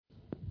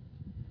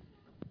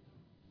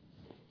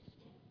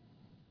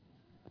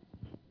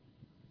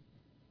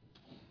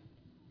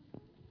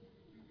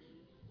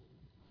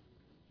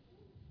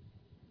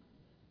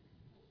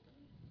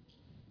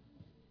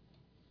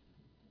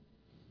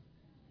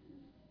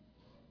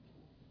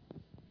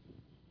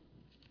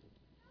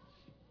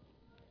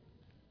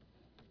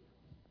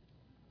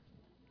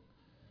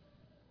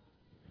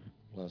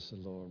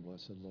blessed Lord,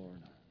 blessed Lord.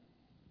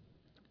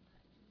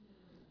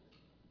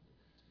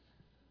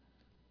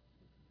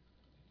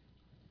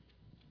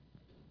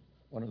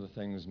 One of the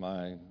things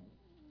my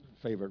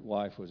favorite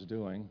wife was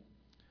doing,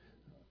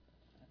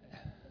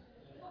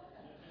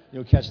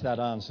 you'll catch that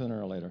on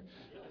sooner or later,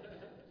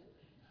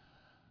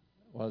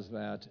 was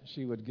that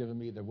she would give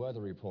me the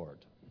weather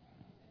report.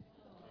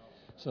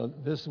 So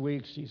this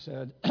week she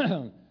said,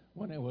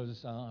 when it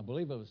was, I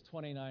believe it was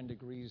 29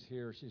 degrees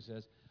here, she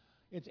says,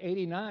 "It's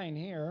 89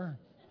 here."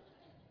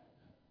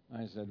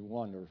 I said,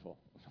 "Wonderful."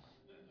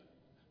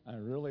 I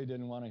really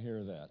didn't want to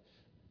hear that.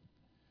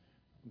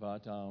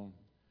 But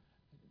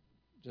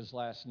just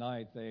last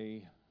night,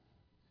 she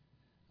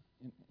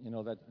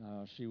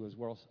was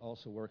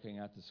also working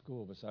at the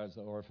school besides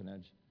the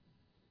orphanage.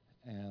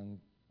 And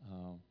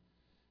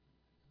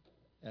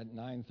at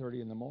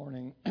 9:30 in the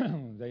morning,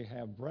 they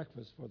have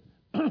breakfast for,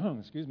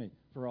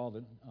 for all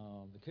the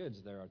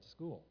kids there at the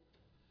school.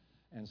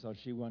 And so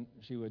she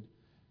would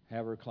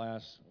have her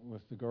class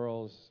with the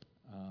girls.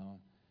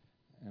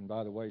 And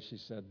by the way, she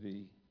said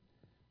the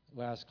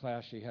last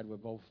class she had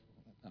with both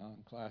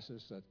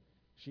classes that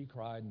she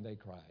cried and they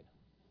cried.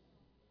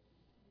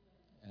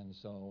 And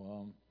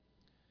so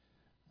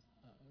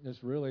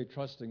just really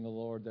trusting the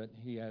Lord that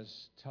He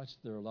has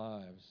touched their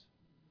lives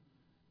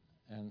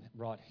and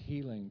brought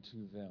healing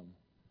to them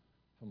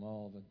from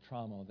all the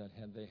trauma that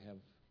they have,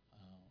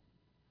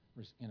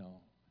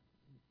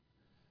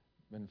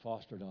 been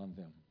fostered on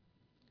them.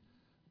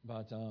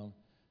 But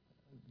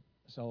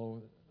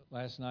so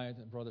last night,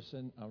 Brother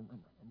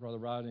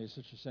Rodney,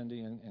 Sister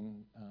Cindy,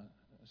 and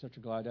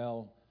Sister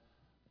Glidell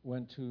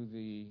went to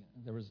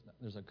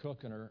there's a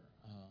cook and her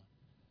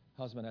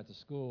husband at the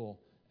school,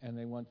 and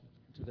they went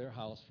to their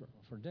house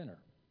for dinner.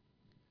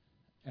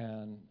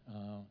 And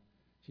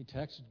she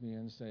texted me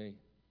and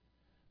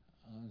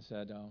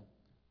said,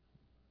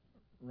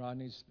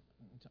 "Rodney's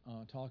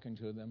talking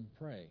to them,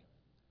 pray."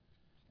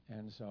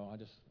 And so I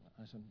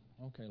said,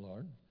 "Okay,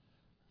 Lord."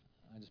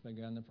 I just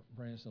began to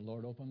pray and said,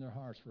 "Lord, open their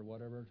hearts for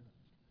whatever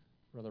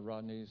Brother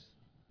Rodney's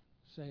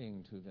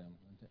saying to them.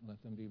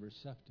 Let them be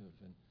receptive,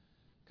 and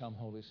come,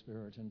 Holy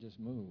Spirit, and just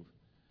move."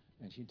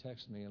 And she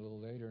texted me a little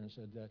later and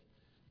said that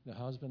the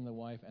husband, the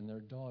wife, and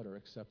their daughter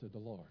accepted the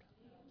Lord.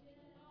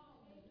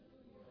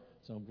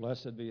 So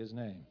blessed be His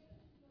name.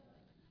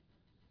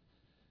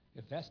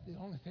 If that's the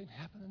only thing that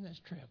happened in this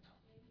trip,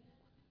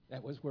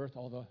 that was worth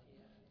all the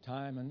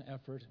time and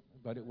effort,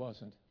 but it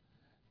wasn't.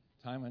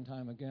 Time and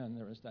time again,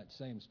 there is that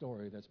same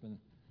story that's been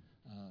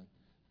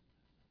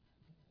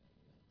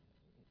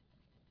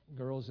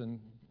girls in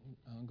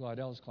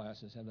Glidell's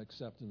classes have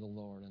accepted the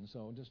Lord. And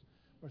so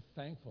we're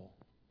thankful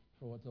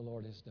for what the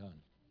Lord has done.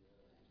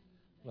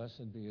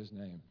 Blessed be His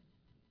name.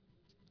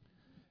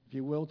 If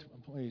you will,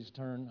 please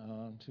turn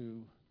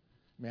to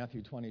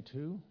Matthew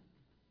 22.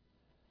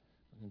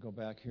 We can go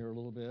back here a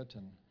little bit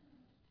and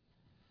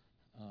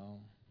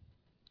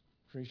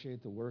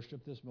appreciate the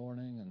worship this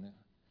morning and the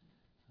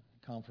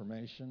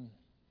confirmation.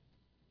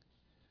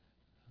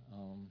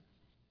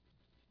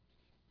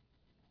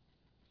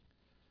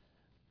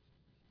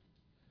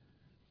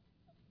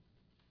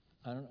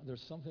 I don't know,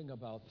 there's something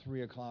about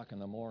 3 o'clock in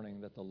the morning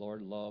that the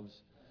Lord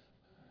loves,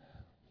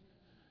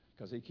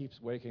 because He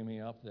keeps waking me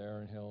up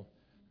there and He'll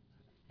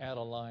add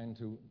a line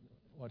to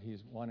what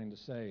He's wanting to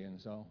say. And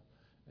so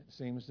it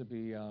seems to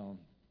be,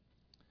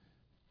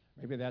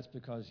 maybe that's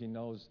because He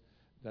knows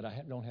that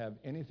I don't have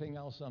anything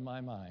else on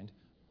my mind,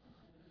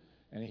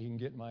 and He can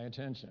get my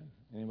attention.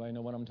 Anybody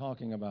know what I'm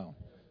talking about?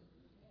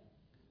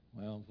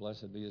 Well,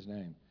 blessed be His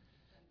name.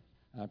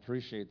 I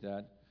appreciate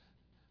that,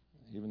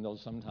 even though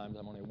sometimes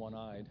I'm only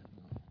one-eyed.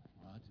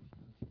 What?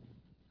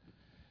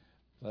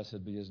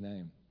 Blessed be His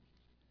name.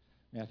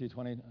 Matthew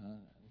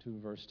 22,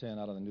 verse 10,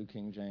 out of the New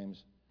King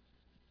James.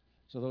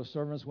 So those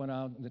servants went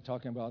out, and they're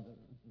talking about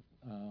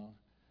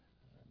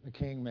the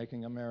king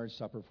making a marriage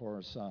supper for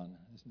his son,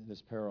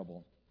 this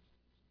parable.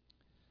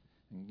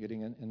 And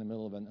getting in the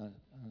middle of it,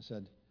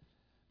 said,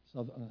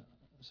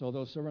 so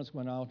those servants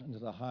went out into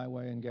the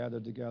highway and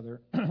gathered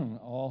together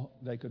all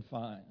they could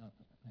find,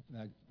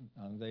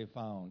 they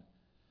found,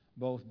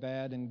 both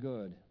bad and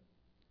good,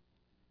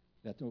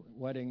 that the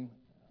wedding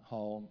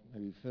hall may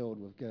be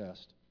filled with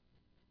guests.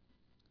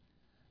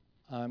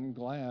 I'm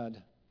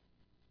glad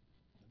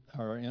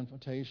our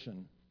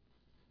invitation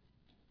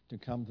to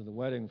come to the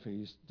wedding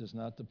feast does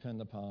not depend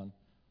upon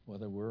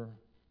whether we're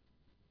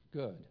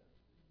good.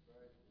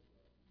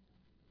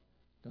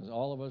 Because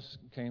all of us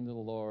came to the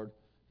Lord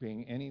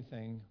being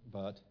anything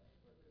but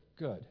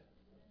good.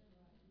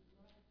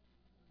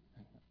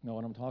 Know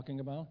what I'm talking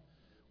about?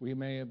 We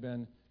may have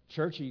been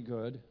churchy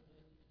good,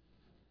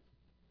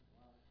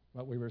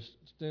 but we were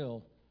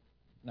still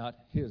not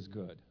His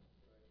good.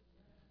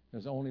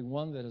 There's only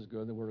one that is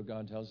good, the Word of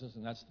God tells us,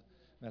 and that's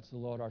the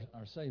Lord,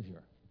 our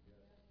Savior.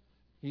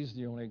 He's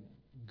the only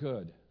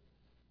good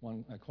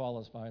one that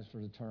qualifies for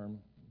the term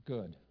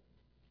good.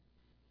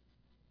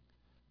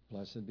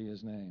 Blessed be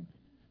His name.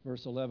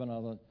 Verse 11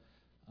 of the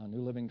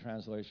New Living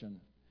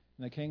Translation.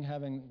 And the king,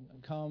 having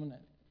come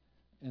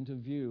into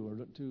view,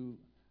 or to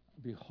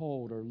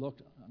behold, or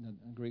looked, the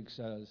Greek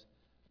says,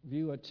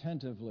 view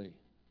attentively,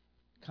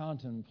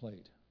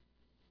 contemplate.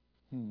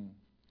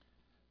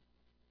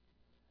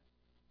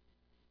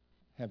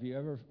 Have you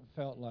ever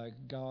felt like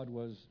God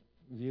was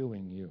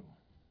viewing you?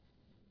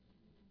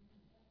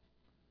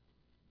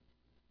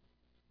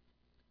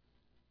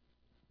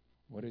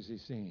 What is he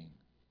seeing?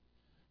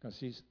 Because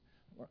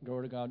the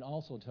Word of God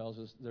also tells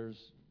us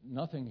there's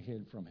nothing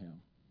hid from him.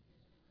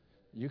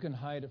 You can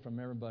hide it from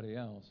everybody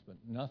else, but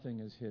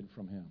nothing is hid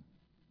from him.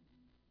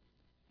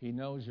 He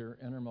knows your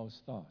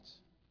innermost thoughts.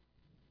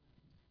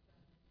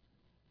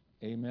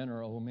 Amen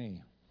or oh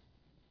me.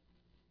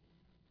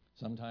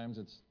 Sometimes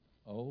it's,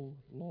 oh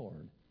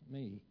Lord,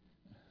 me.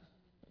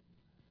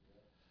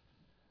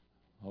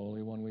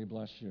 Holy One, we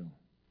bless you.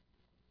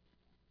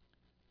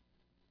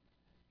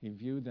 He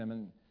viewed them,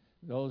 and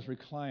those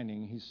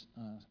reclining, he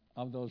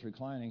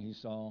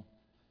saw,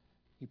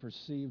 he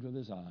perceived with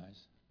his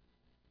eyes.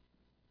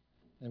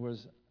 There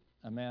was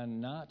a man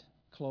not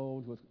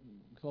clothed with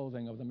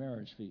clothing of the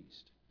marriage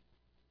feast,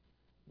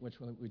 which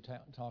we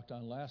talked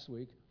on last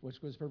week, which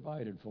was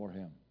provided for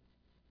him.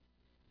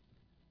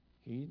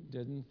 He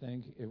didn't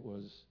think it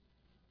was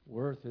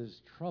worth his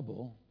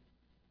trouble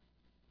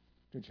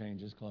to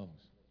change his clothes.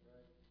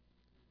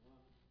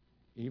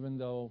 Even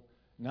though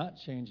not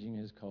changing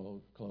his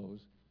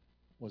clothes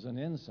was an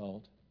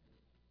insult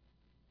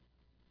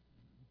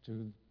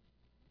to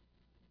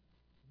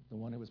the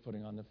one who was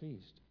putting on the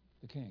feast,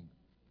 the king.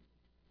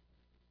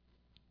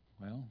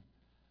 Well,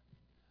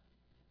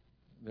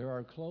 there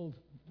are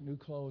new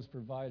clothes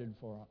provided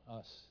for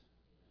us.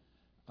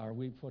 Are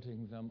we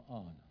putting them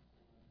on?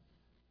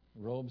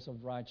 Robes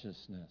of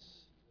righteousness.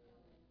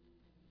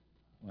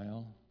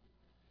 Well,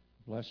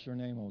 bless your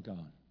name, O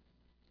God.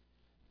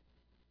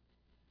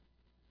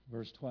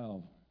 Verse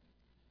 12.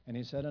 And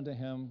he said unto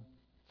him,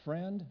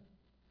 Friend,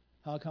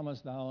 how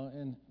comest thou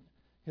in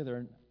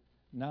hither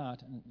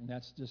not? And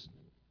that's just,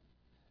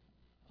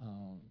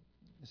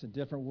 it's a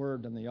different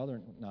word than the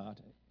other not.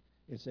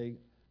 It's a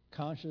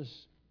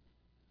conscious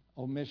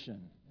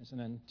omission. It's an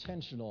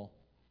intentional.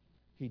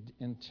 He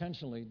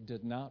intentionally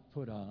did not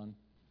put on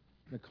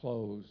the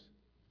clothes,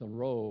 the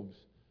robes,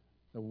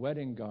 the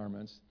wedding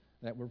garments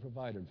that were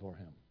provided for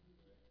him.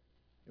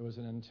 It was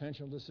an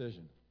intentional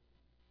decision.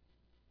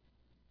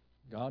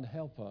 God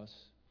help us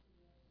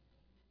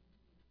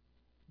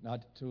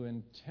not to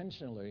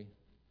intentionally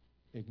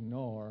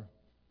ignore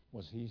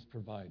what he's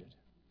provided.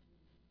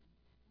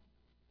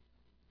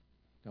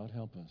 God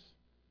help us.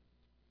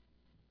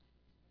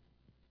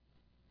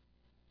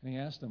 And he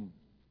asked him,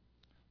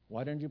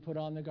 why didn't you put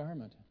on the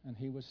garment? And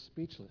he was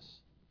speechless.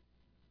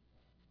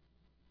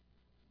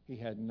 He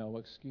had no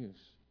excuse.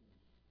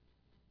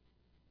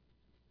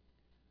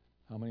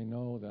 How many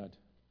know that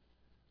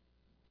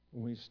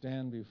when we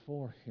stand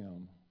before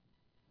him,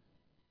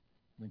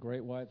 in the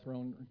great white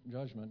throne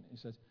judgment, he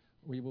says,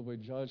 we will be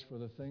judged for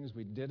the things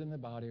we did in the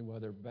body,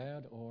 whether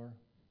bad or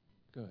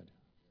good.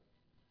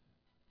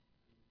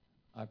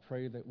 I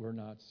pray that we're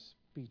not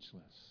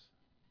speechless.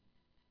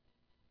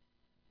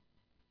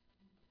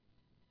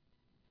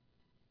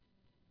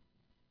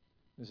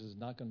 This is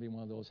not going to be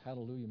one of those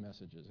hallelujah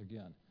messages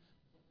again.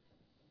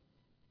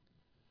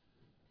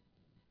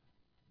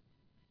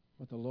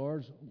 But the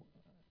Lord's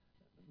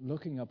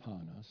looking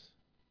upon us.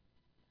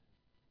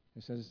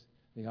 He says,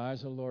 the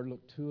eyes of the Lord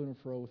look to and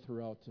fro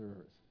throughout the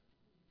earth.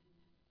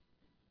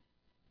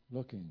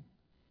 Looking,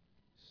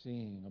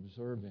 seeing,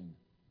 observing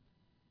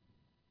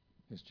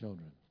his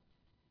children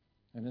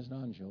and his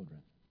non-children.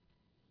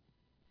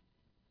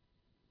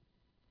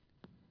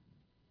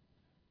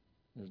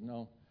 There's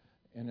no,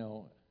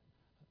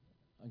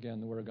 again,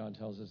 the Word of God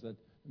tells us that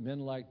men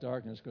like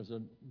darkness because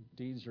their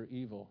deeds are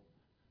evil.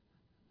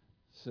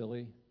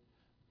 Silly.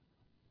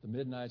 The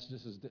midnight's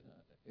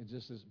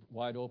just as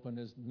wide open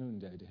as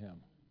noonday to him.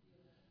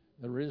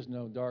 There is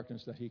no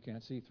darkness that he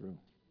can't see through.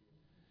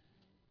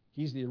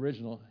 He's the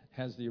original,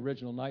 has the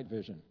original night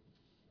vision,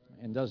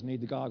 and doesn't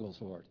need the goggles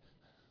for it.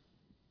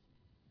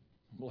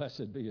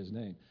 Blessed be his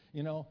name.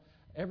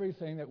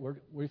 Everything that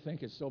we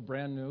think is so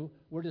brand new,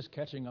 we're just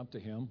catching up to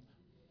him.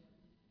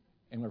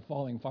 And we're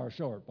falling far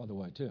short, by the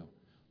way, too.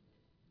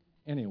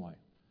 Anyway,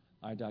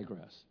 I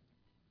digress.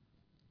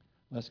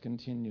 Let's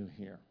continue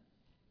here.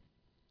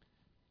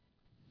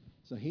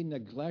 So he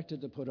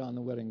neglected to put on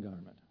the wedding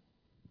garment.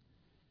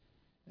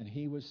 And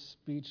he was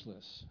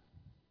speechless.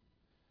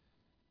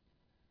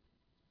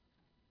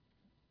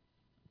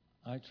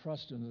 I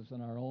trust in that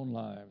in our own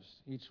lives,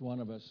 each one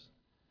of us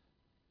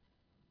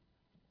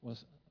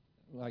was,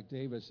 like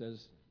David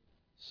says,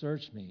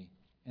 search me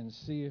and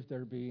see if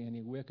there be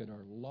any wicked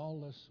or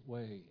lawless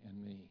way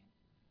in me.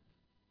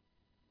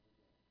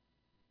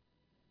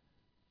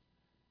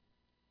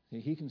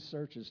 See, he can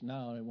search us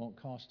now and it won't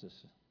cost us.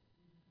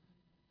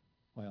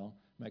 Well,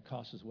 it might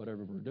cost us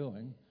whatever we're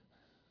doing.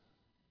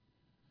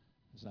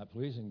 It's not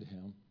pleasing to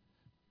him.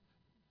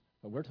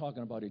 But we're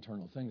talking about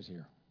eternal things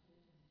here.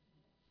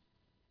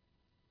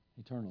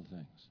 Eternal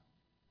things.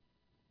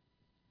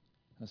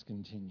 Let's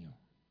continue.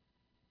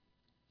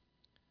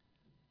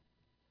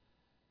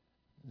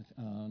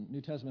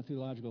 New Testament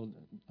Theological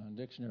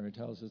Dictionary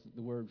tells us that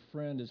the word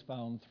friend is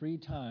found 3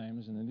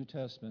 times in the New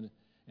Testament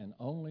and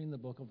only in the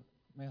book of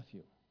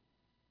Matthew.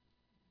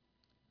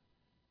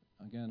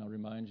 Again, I'll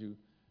remind you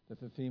that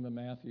the theme of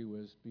Matthew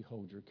was,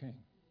 Behold your King.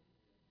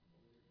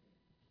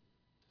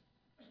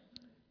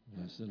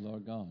 Blessed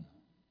Lord God.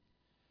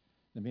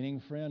 The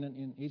meaning friend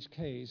in each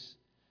case,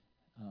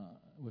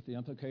 with the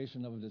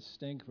implication of a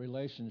distinct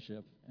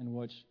relationship in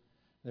which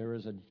there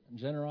is a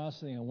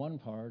generosity on one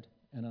part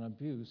and an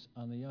abuse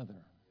on the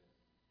other.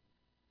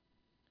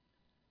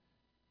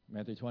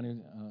 Matthew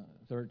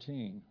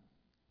 20:13.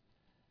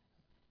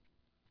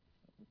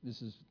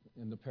 This is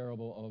in the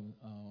parable of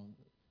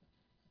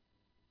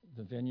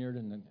the vineyard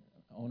and the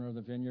owner of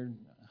the vineyard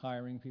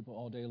hiring people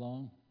all day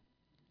long.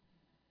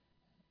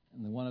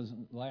 And the one is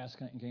last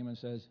came and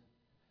says,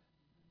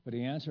 but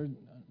he answered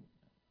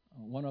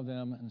one of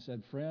them and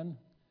said, Friend,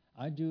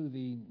 I do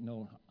thee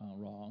no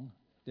wrong.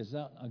 Does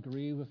thou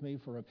agree with me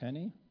for a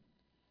penny?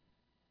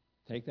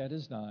 Take that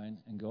as thine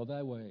and go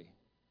thy way.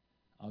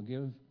 I'll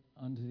give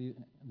unto thee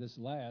this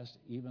last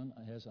even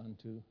as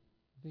unto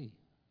thee.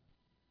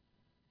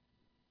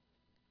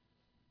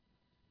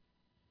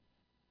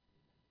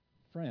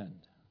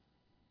 Friend.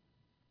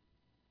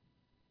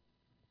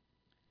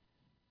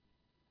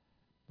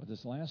 But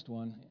this last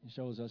one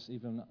shows us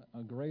even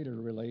a greater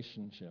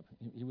relationship.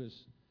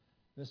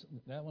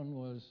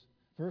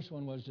 First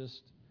one was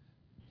just,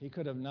 he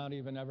could have not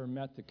even ever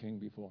met the king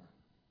before.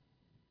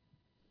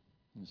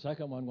 And the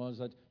second one was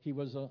that he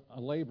was a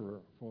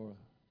laborer for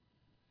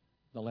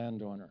the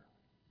landowner.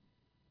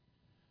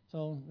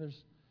 So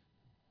there's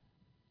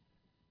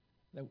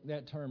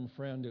that term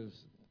friend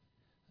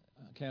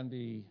can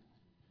be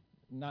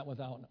not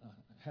without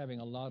having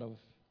a lot of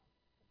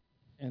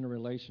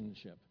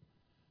interrelationship.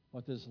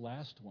 But this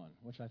last one,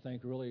 which I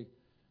think really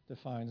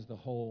defines the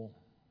whole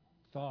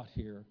thought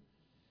here,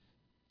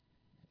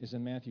 is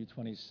in Matthew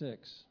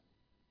 26.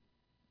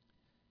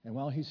 And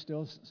while he's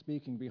still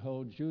speaking,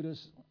 behold,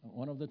 Judas,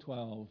 one of the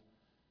 12,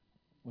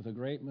 with a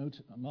great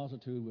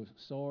multitude with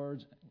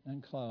swords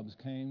and clubs,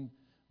 came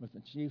with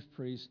the chief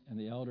priests and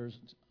the elders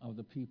of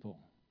the people.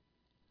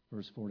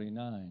 Verse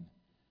 49.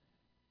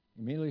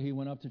 Immediately he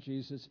went up to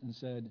Jesus and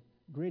said,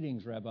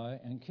 Greetings, Rabbi,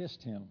 and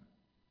kissed him.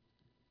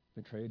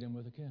 Betrayed him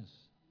with a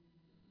kiss.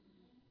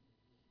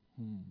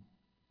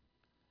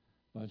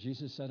 But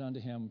Jesus said unto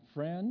him,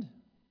 Friend,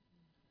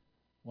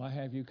 why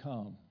have you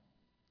come?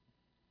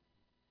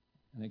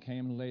 And they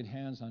came and laid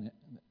hands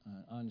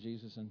on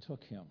Jesus and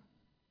took him.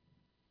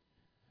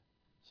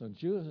 So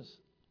Judas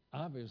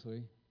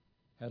obviously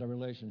had a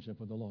relationship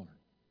with the Lord.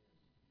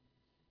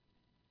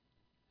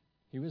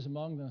 He was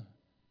among the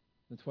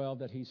 12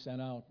 that he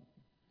sent out,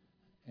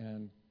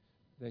 and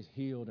they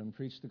healed and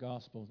preached the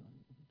gospel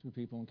to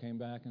people and came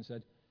back and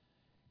said,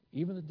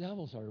 even the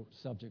devils are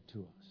subject to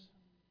us.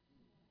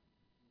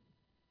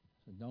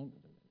 So don't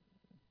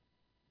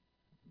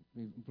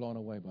be blown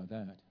away by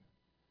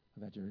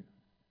that your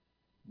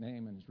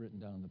name is written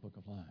down in the book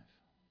of life.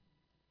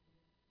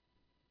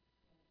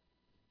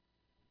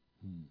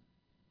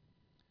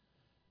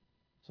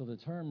 So the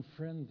term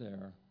friend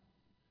there,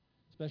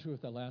 especially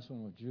with the last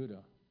one with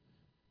Judah,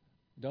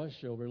 does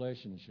show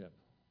relationship,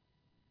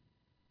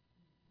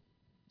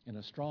 and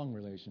a strong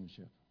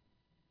relationship.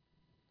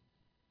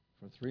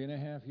 For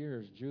 3.5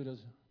 years,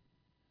 Judas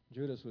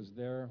was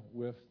there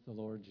with the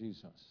Lord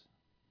Jesus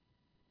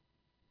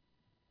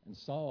and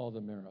saw all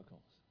the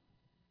miracles,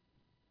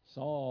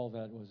 saw all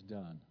that was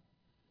done,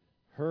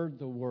 heard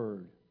the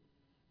word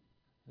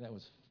that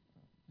was,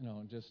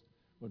 just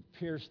would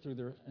pierce through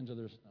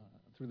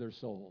their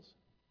souls.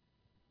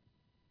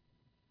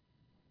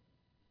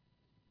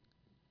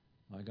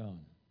 My God,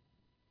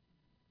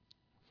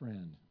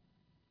 friend.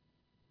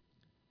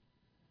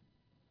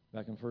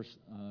 Back in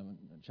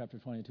chapter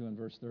 22 and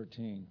verse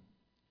 13.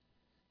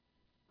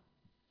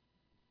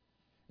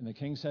 And the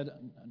king said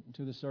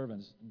to the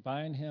servants,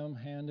 Bind him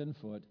hand and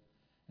foot,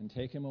 and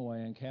take him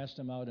away, and cast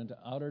him out into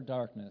outer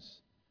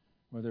darkness,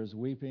 where there's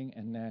weeping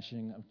and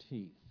gnashing of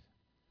teeth.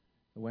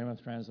 The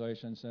Weymouth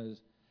translation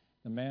says,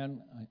 the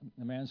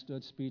man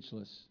stood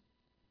speechless.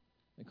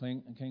 The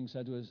king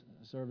said to his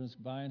servants,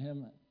 Bind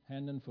him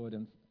hand and foot,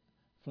 and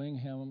fling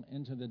him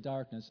into the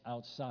darkness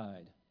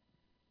outside.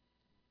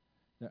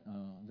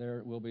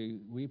 There will be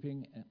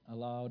weeping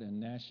aloud and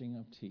gnashing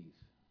of teeth.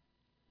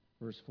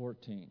 Verse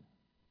 14.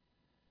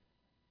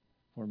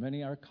 For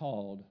many are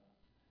called,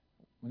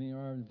 many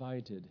are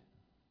invited,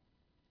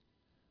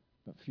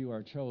 but few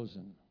are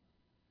chosen.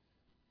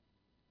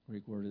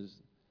 Greek word is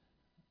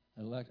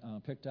elect,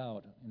 picked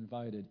out,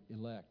 invited,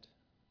 elect.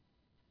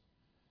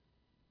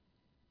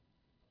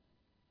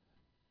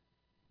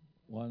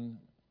 One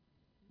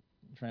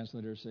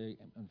translator say,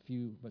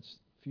 few, but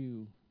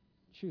few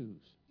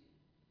choose.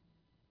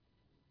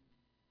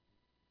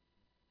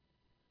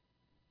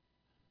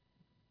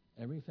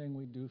 Everything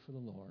we do for the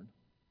Lord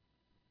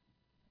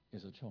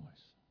is a choice.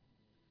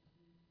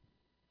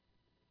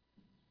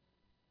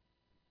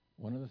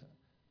 One of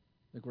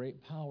the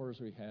great powers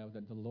we have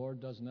that the Lord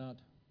does not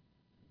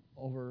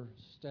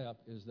overstep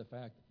is the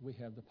fact that we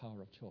have the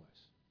power of choice.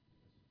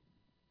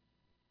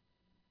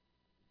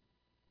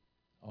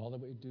 All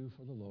that we do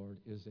for the Lord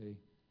is a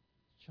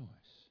choice.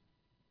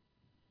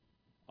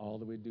 All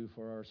that we do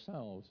for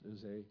ourselves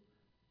is a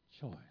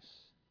choice.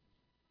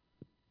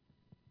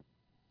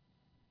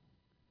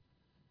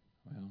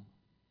 Well,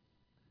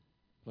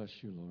 bless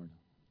you, Lord.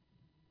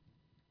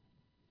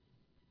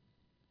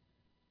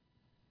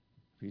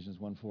 Ephesians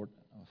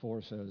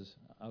 1:4 says,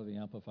 out of the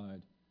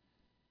Amplified,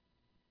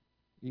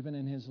 even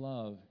in his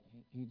love,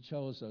 he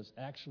chose us,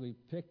 actually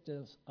picked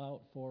us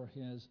out for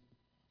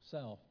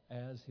himself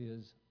as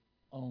his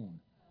own.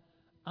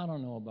 I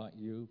don't know about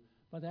you,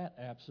 but that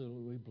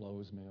absolutely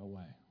blows me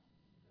away.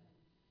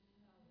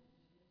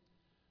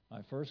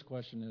 My first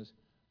question is,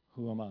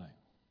 who am I?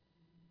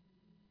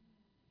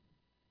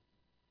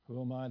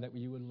 Who am I that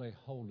you would lay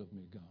hold of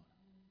me, God?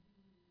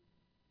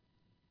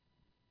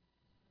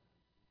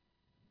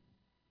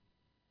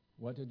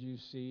 What did you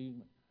see?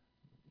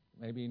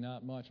 Maybe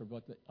not much,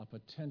 but a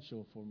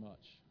potential for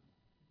much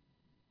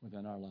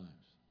within our lives.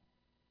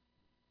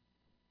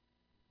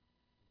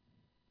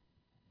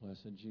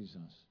 Blessed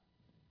Jesus.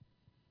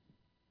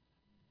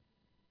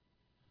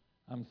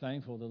 I'm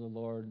thankful that the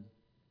Lord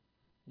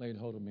laid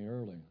hold of me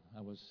early.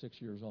 I was 6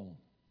 years old.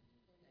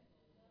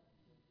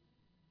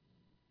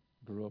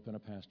 Grew up in a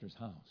pastor's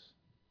house,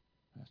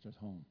 pastor's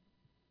home.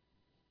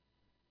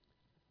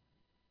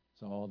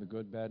 Saw all the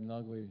good, bad, and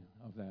ugly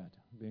of that,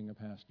 being a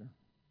pastor.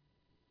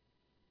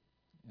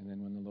 And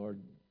then when the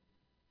Lord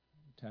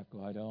tapped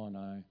Glidell and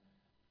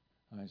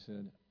I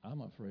said,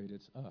 I'm afraid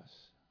it's us.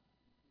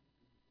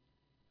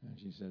 And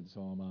she said,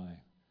 so am I.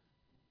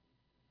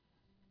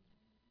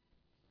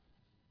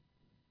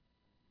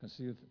 Because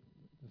see, the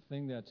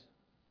thing that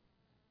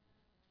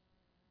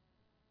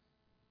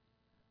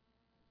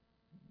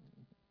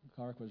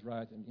Clark was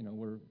right, and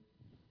we're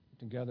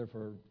together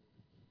for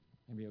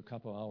maybe a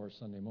couple hours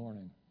Sunday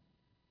morning.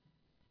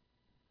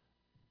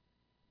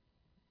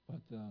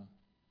 But the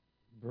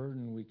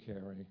burden we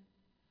carry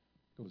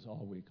goes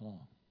all week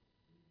long.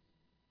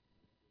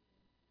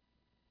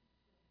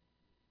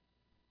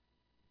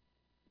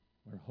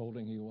 We're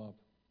holding you up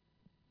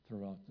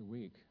throughout the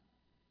week.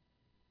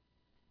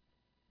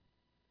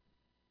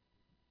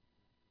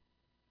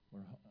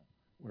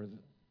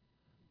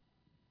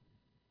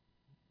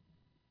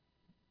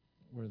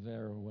 We're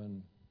there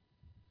when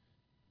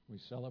we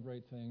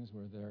celebrate things.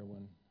 We're there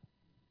when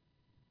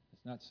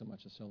it's not so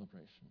much a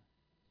celebration.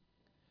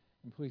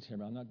 And please hear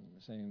me, I'm not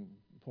saying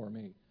poor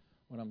me.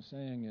 What I'm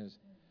saying is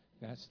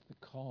that's the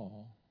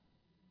call,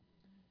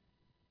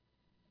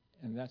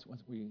 and that's what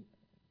we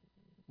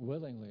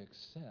willingly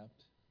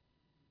accept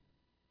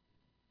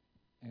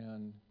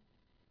and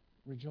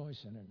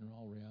rejoice in it in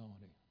all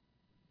reality.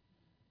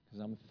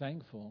 Because I'm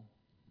thankful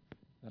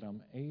that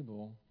I'm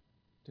able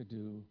to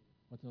do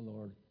what the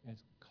Lord has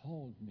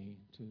called me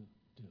to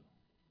do.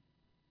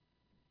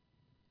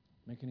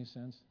 Make any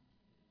sense?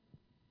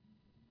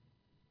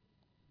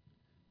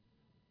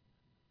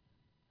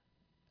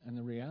 And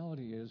the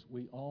reality is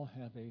we all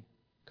have a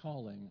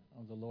calling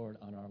of the Lord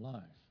on our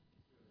life.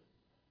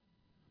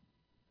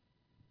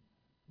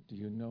 Do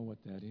you know what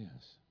that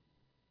is?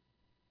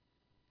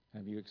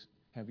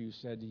 Have you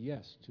said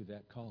yes to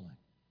that calling?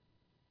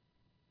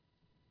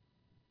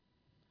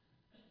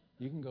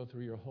 You can go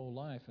through your whole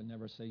life and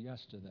never say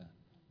yes to that.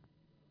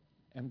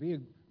 And be a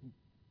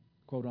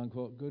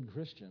quote-unquote good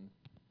Christian,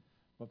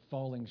 but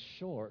falling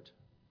short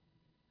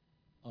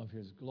of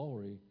his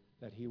glory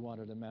that he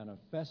wanted to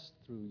manifest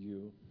through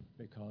you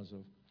because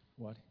of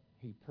what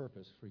he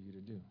purposed for you to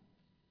do.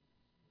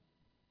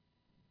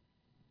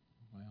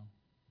 Well,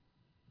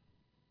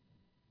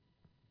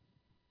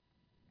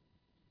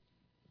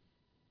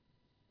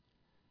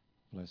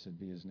 blessed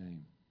be his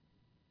name.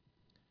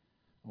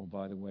 Oh,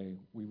 by the way,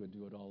 we would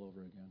do it all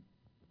over again.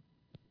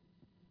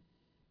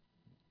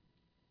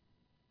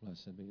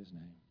 Blessed be his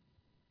name.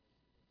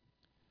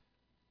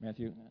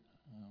 Matthew,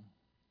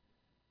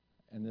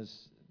 and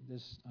this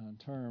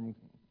term,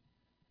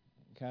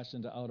 cast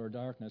into outer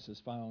darkness,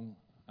 is found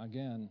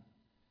again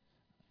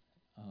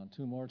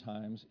 2 more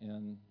times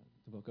in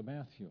the book of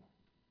Matthew.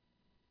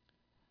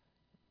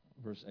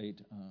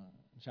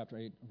 Chapter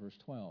 8, verse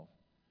 12.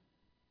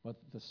 But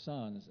the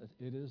sons,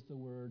 it is the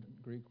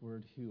Greek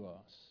word huios.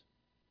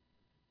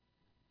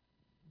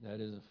 That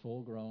is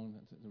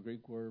the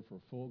Greek word for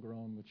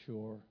full-grown,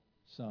 mature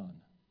son,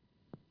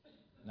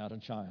 not a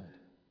child.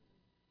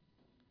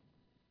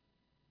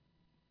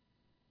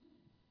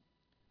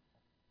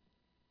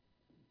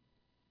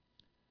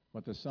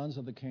 But the sons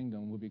of the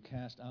kingdom will be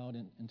cast out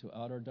into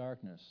outer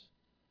darkness,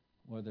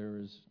 where there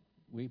is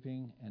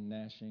weeping and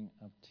gnashing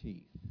of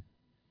teeth.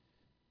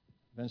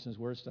 Benson's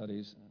Word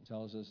Studies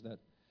tells us that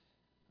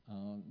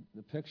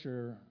the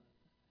picture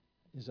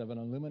is of an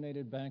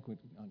illuminated banquet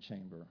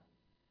chamber,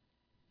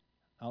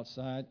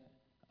 outside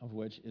of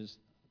which is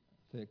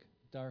thick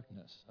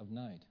darkness of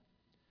night.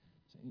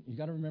 So you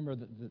got to remember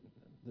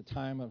the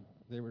time of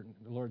the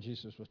Lord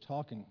Jesus was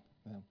talking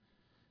to them.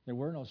 There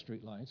were no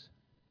street lights.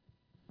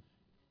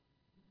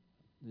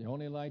 The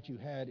only light you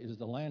had is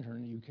the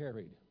lantern you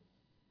carried.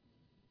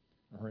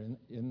 Or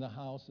in the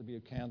house, there'd be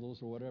candles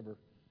or whatever.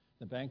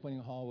 The banqueting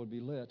hall would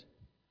be lit.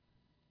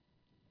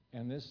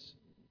 And this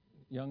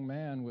young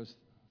man was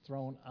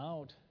thrown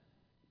out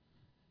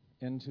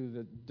into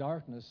the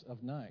darkness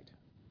of night.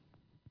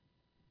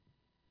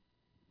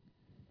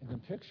 And the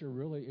picture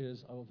really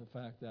is of the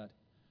fact that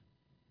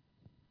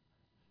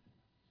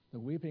the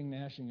weeping,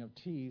 gnashing of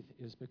teeth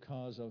is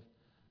because of,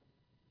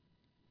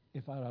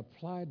 if I'd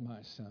applied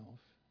myself,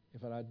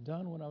 if I'd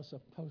done what I was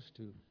supposed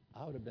to,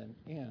 I would have been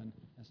in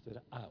instead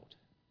of out.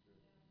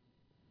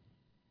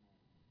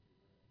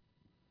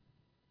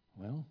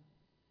 Well,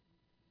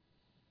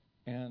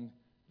 and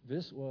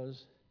this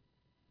was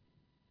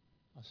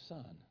a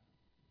son.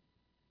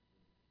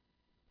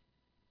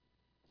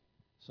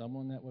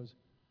 Someone that was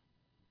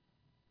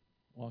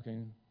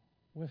walking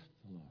with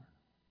the Lord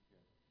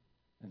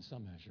in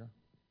some measure.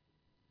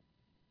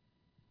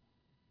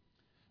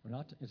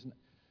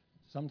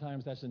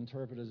 Sometimes that's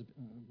interpreted as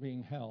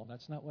being hell.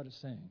 That's not what it's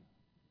saying.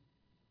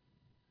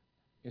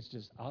 It's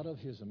just out of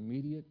his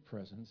immediate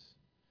presence,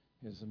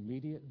 his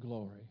immediate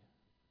glory,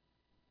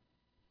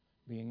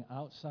 being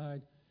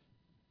outside.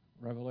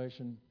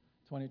 Revelation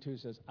 22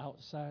 says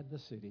outside the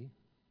city,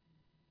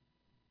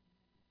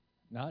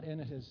 not in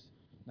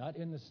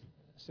the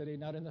city,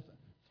 not in the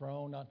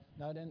throne,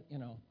 not in,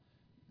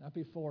 not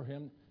before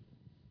him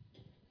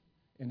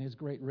in his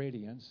great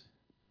radiance,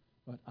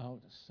 but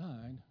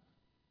outside.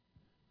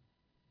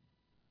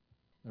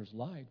 There's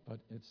light, but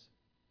it's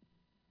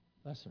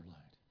lesser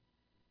light.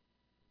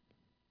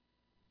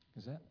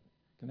 Does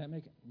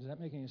that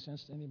make any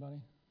sense to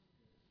anybody?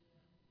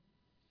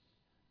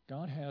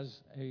 God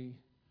has a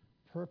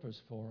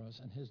purpose for us,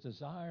 and his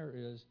desire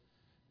is,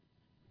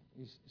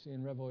 you see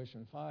in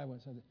Revelation 5, when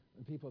it said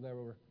the people that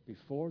were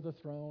before the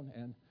throne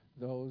and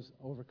those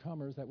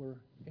overcomers that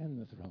were in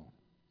the throne,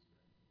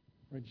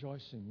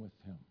 rejoicing with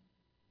him.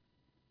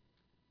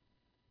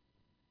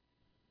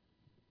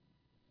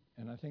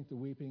 And I think the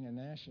weeping and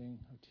gnashing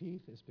of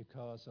teeth is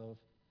because of,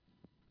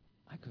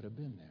 I could have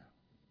been there.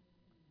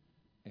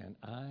 And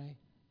I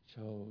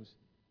chose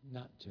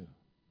not to.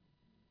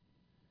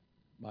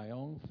 My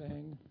own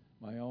thing,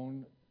 my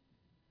own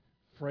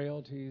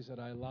frailties that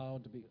I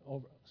allowed to be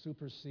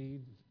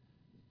supersede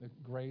the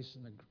grace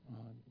and the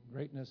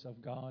greatness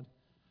of God.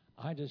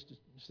 I just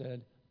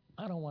said,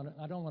 I don't want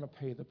to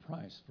pay the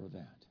price for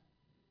that.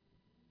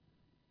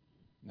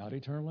 Not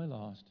eternally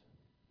lost,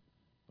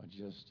 but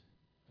just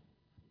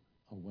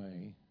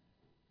away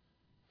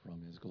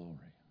from his glory.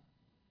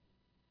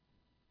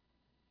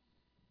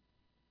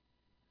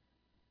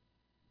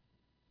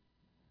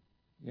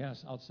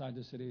 Yes, outside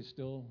the city is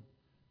still,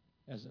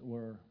 as it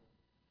were,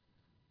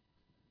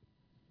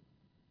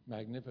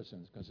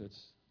 magnificent, because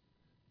it's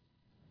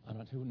on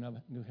a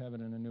new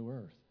heaven and a new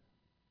earth.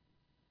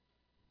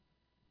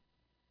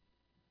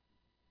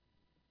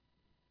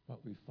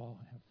 But we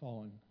have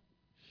fallen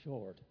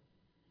short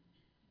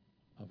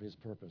of his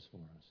purpose for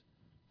us,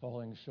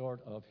 falling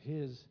short of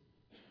his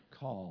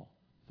call,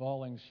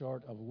 falling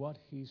short of what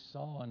he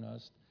saw in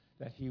us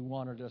that he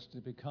wanted us to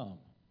become.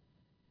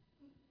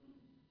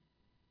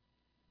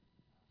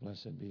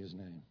 Blessed be his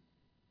name.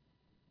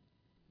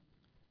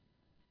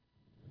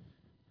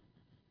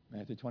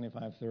 Matthew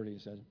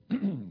 25:30 says,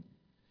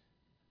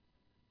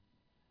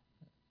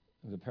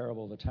 the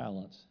parable of the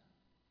talents.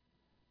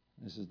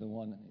 This is the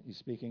one, he's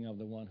speaking of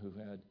the one who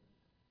had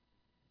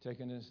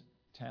taken his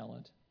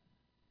talent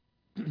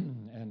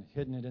and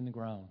hidden it in the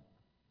ground.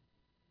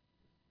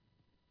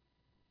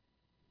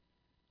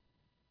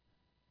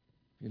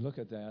 If you look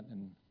at that,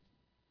 and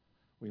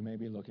we may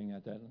be looking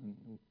at that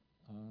in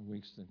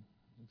weeks to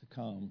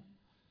come,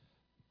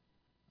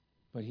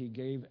 but he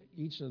gave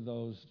each of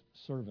those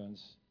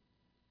servants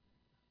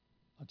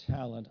a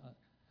talent,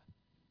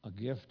 a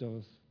gift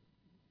of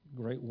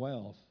great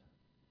wealth,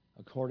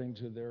 according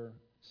to their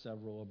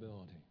several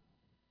ability.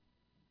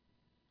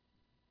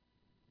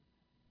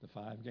 The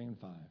 5 gained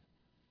 5.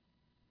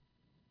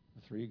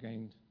 The 3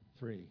 gained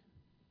 3.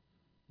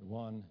 The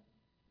 1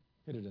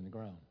 hid it in the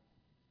ground.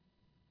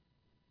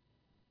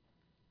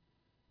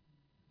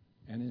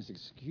 And his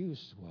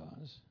excuse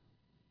was,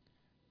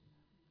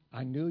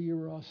 I knew you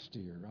were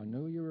austere. I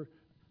knew you were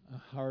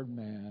a hard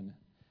man.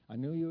 I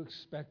knew you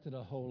expected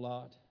a whole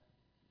lot,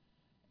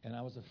 and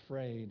I was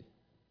afraid.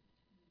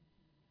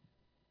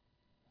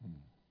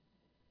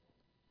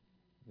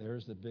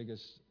 There's the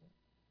biggest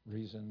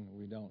reason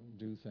we don't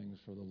do things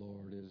for the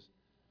Lord is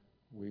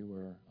we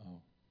were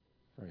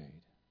afraid.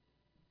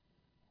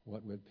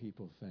 What would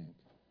people think?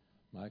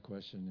 My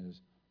question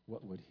is,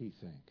 what would he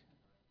think?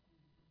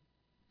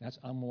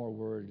 I'm more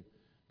worried,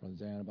 Brother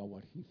Dan, about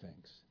what he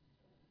thinks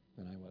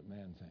than what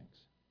man thinks.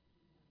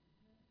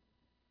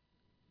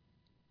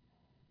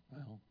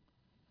 Well,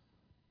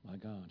 my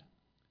God.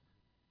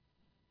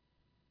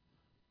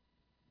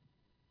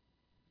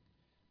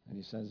 And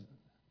he says,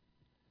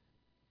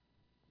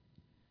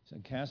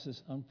 cast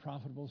this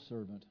unprofitable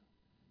servant,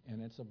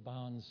 and it's a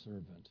bond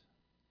servant.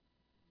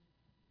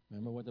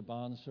 Remember what the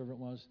bond servant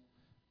was?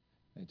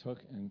 They took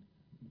and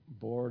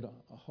bored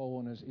a hole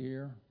in his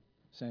ear,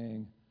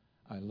 saying,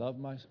 I love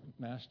my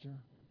master.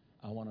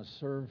 I want to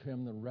serve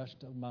him the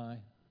rest of my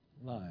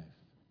life.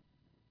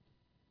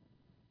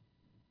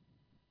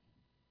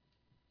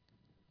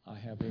 I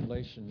have a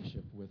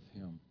relationship with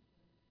him.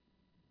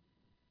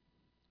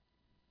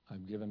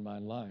 I've given my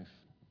life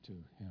to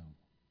him.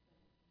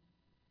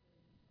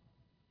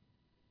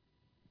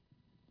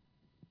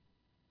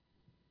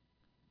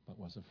 But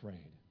was afraid.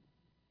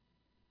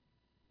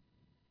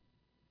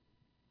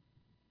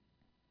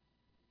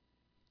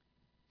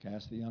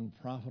 Cast the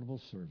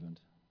unprofitable servant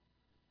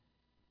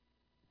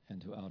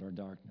into outer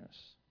darkness.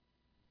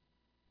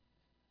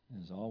 And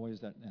there's always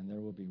that, and there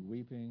will be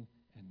weeping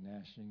and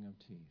gnashing of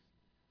teeth.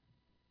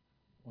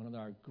 One of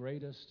our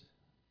greatest,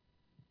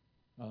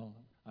 well,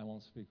 I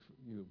won't speak for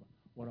you, but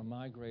one of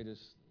my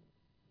greatest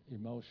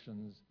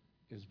emotions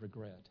is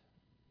regret.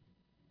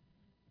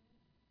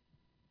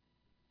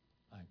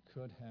 I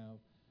could have,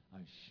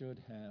 I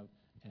should have,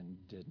 and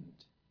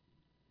didn't.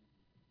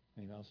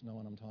 Anybody else know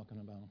what I'm talking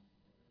about?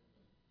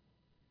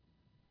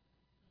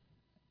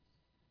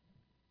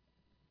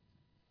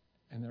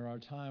 And there are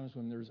times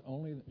when there's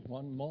only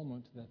one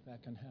moment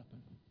that can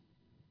happen.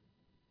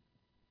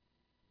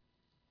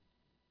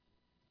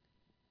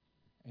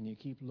 And you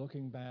keep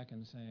looking back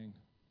and saying,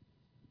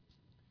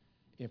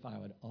 if I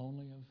would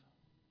only have.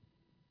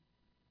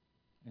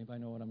 Anybody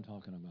know what I'm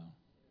talking about?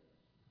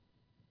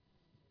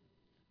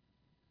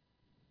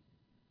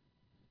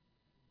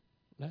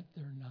 Let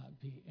there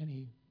not be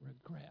any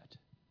regret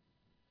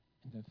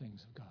in the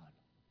things of God.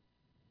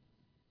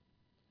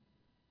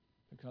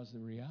 Because the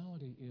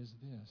reality is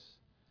this,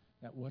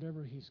 that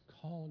whatever he's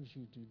called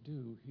you to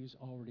do, he's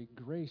already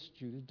graced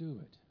you to do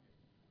it.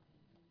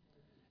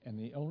 And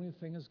the only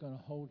thing that's going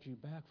to hold you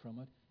back from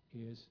it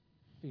is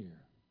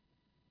fear.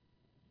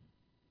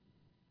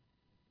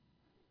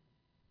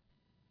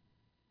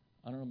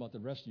 I don't know about the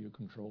rest of you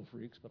control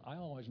freaks, but I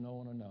always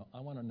I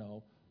want to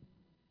know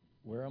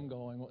where I'm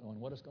going and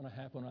what is going to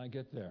happen when I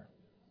get there.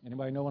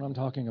 Anybody know what I'm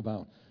talking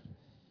about?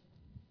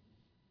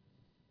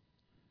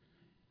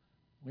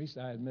 At least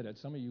I admit it.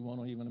 Some of you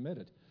won't even admit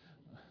it.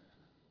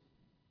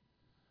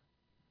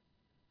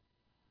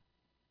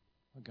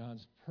 But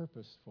God's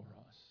purpose for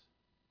us.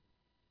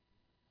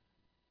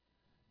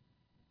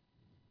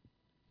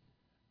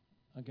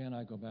 Again,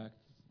 I go back.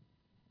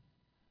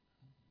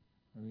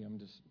 Maybe I'm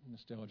just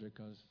nostalgic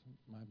because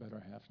my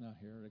better half's not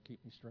here to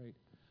keep me straight.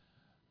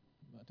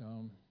 But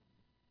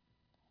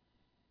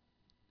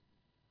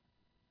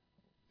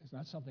it's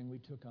not something we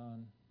took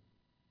on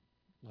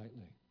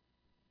lightly.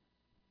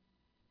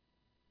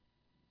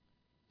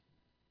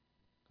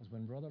 Because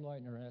when Brother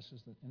Leitner asked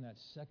us in that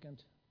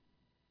second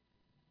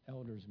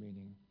elders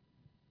meeting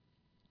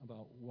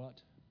about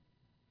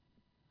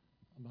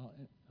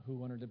who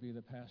wanted to be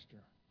the pastor,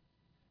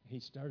 he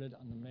started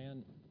on the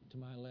man to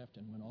my left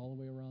and went all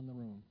the way around the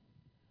room.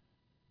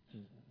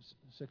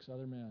 6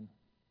 other men.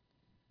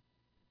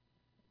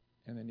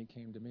 And then he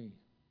came to me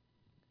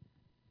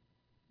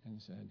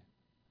and said,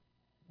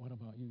 what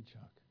about you,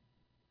 Chuck?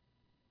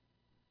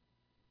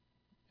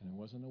 And it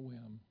wasn't a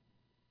whim.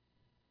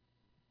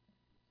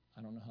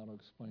 I don't know how to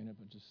explain it,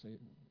 but just say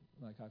it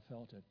like I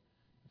felt it.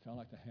 It felt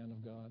like the hand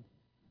of God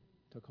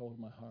took hold of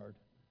my heart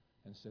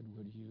and said,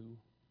 would you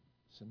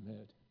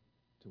submit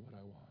to what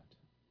I want?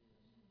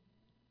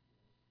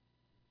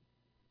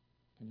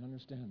 Can you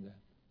understand that?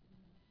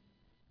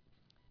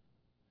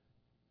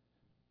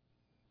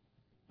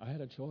 I had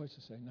a choice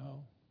to say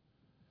no.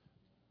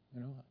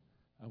 You know,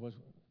 I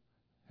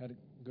had a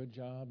good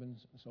job and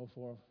so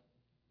forth.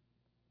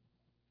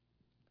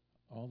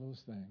 All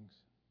those things.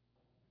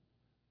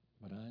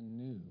 But I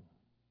knew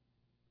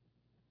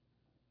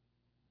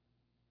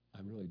I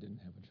really didn't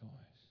have a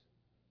choice.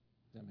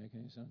 Does that make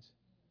any sense?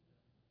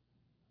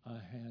 I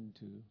had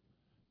to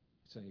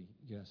say,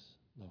 yes,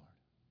 Lord.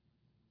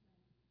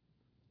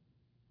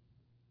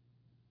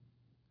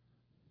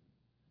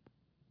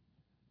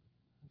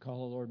 The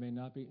call of the Lord may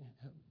not be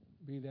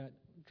that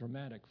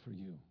dramatic for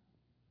you.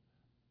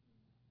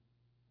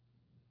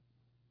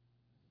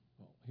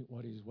 Well,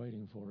 what he's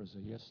waiting for is a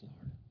yes,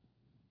 Lord.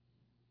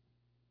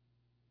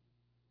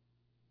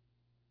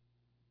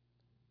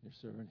 Your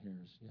servant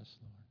hears, yes,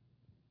 Lord.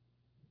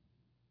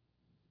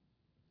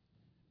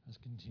 Let's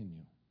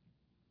continue.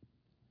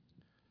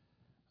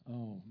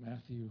 Oh,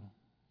 Matthew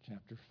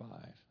chapter 5.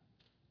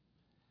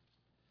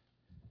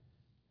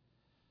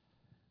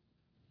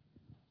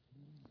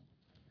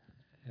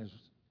 As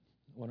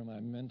one of my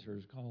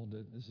mentors called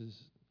it, this is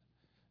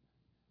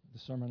the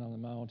Sermon on the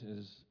Mount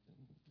is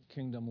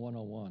Kingdom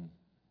 101.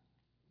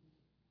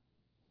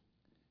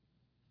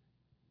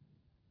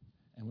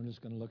 And we're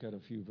just going to look at a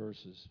few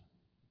verses,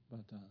 but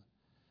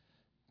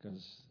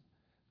because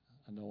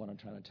I don't want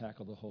to try to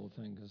tackle the whole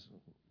thing because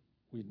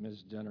we'd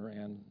miss dinner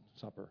and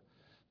supper.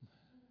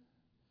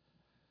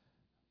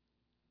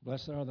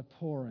 Blessed are the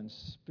poor in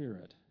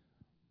spirit,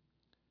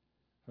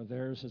 for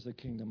theirs is the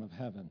kingdom of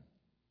heaven.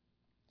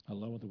 I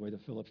love the way the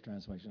Phillips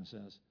translation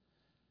says.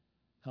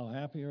 How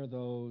happy are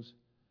those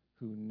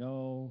who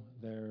know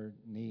their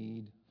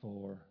need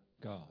for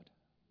God.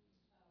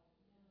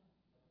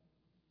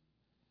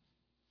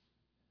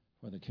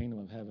 kingdom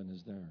of heaven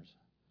is theirs.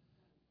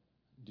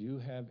 Do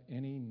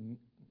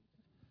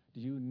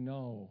you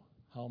know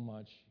how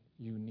much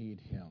you need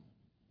him?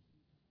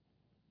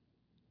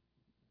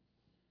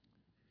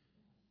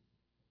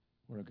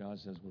 Where God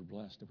says we're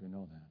blessed if we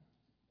know that.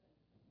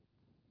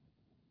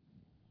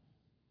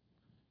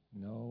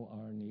 Know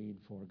our need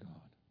for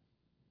God.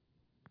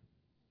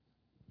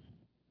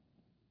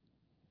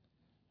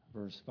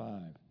 Verse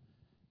 5.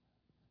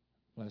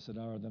 Blessed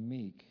are the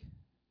meek,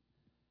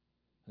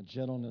 the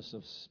gentleness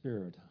of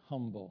spirit,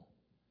 humble,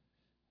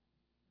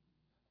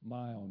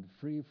 mild,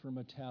 free from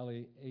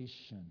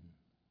retaliation.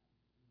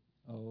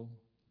 O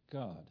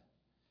God,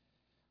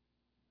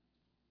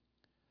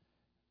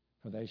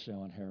 for they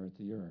shall inherit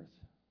the earth.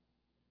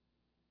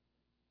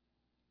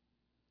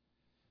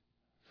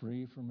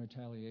 Free from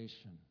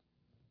retaliation.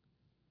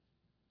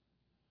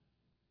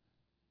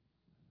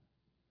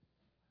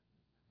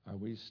 Are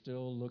we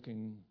still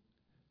looking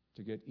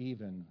to get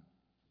even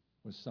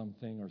with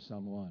something or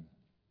someone?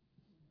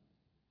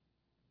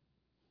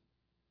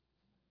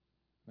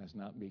 That's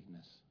not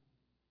meekness.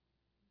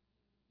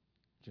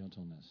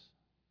 Gentleness.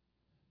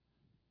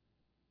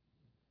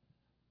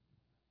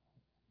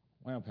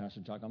 Well,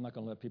 Pastor Chuck, I'm not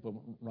going to let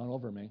people run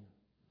over me.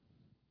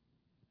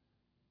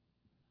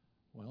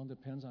 Well, it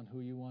depends on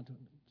who you want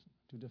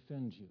to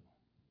defend you.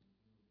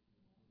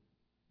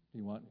 Do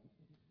you want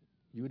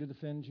you to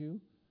defend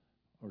you,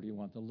 or do you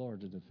want the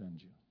Lord to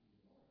defend you?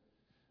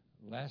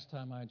 Last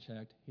time I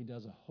checked, he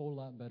does a whole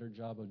lot better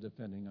job of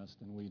defending us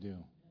than we do.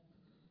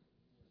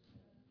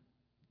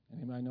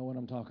 Anybody know what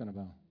I'm talking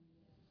about?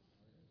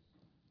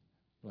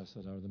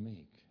 Blessed are the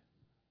meek.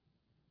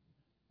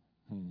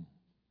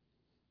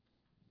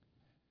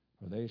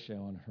 For they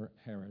shall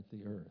inherit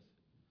the earth.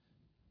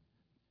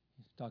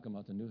 He's talking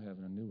about the new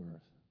heaven and new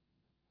earth,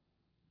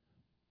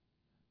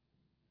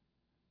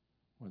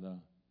 where the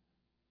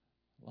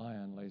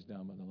lion lays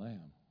down by the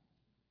lamb,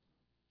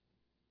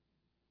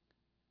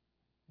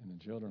 and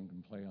the children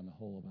can play on the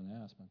hole of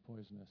an asp, a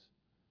poisonous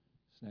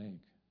snake.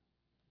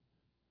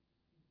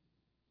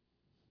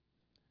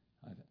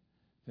 I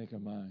think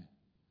of my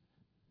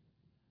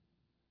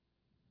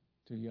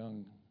two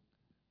young,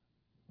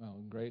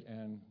 great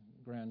and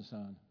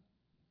grandson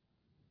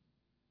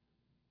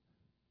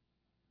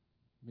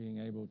being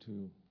able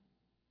to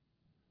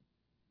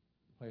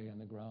play on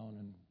the ground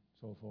and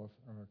so forth,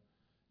 or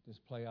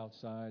just play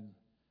outside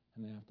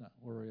and they have to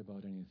worry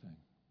about anything.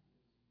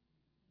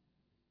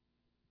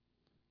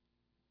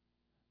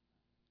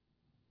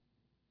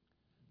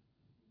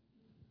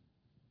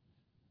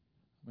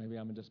 Maybe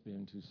I'm just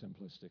being too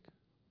simplistic.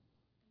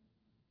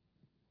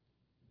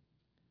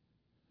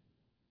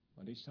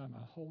 But each time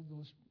I hold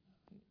those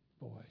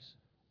boys,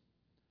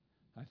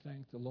 I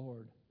thank the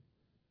Lord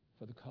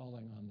for the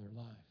calling on their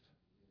life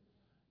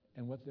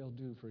and what they'll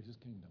do for his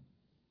kingdom.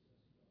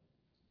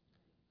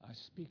 I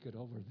speak it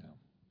over them.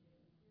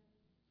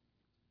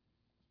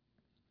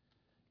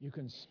 You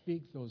can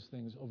speak those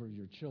things over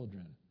your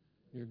children,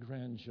 your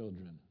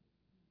grandchildren,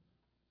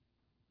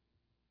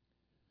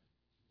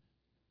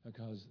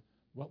 because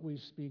what we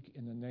speak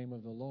in the name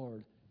of the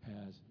Lord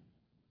has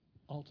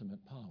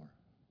ultimate power.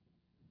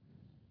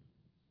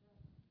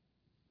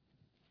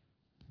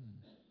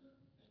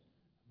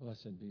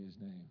 Blessed be his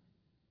name.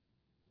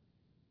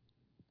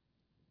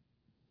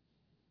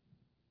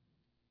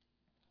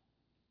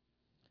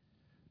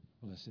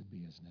 Blessed be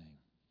his name.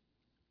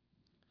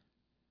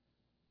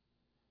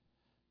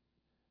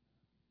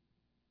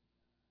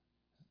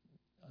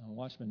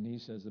 Watchman Nee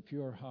says, the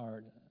pure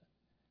heart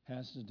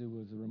has to do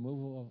with the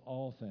removal of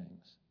all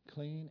things,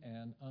 clean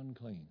and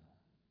unclean.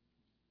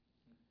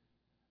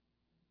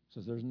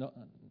 So there's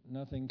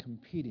nothing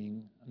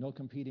competing, no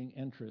competing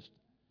interest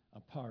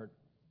apart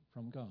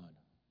from God.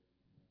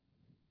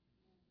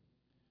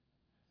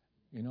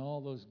 You know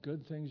all those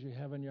good things you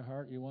have in your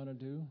heart you want to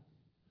do?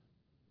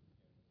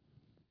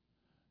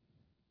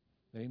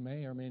 They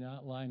may or may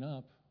not line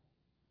up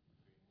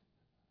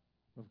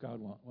with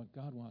what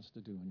God wants to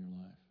do in your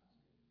life.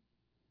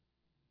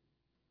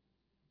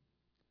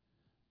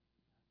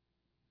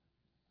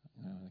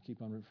 I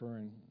keep on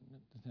referring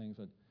to things,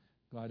 but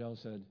Glidell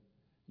said,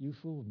 you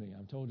fooled me.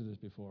 I've told you this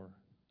before.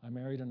 I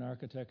married an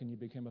architect and you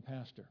became a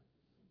pastor.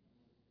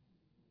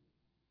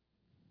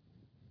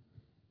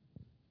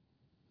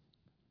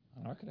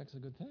 An architect's a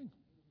good thing.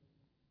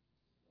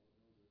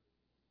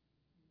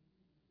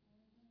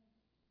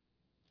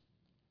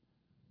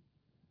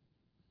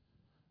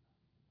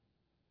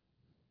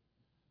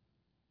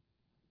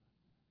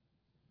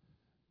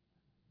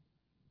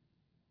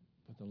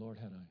 But the Lord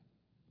had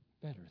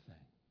a better thing.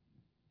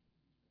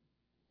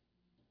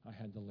 I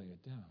had to lay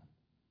it down.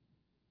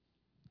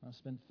 I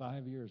spent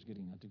 5 years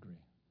getting that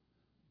degree.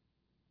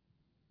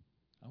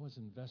 I was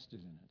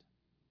invested in it.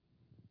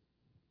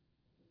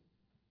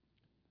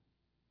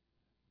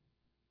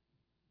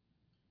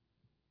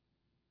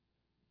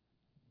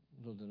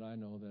 Little did I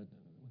know that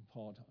when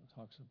Paul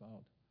talks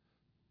about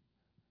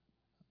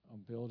a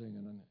building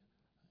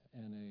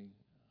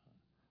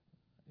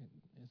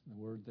the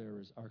word there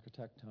is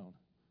architectone.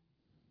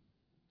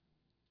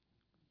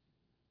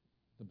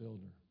 The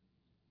builder,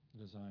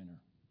 the designer.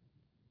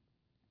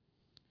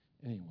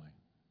 Anyway,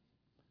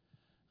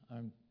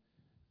 I'm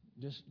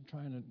just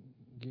trying to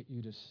get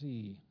you to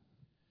see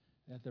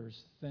that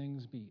there's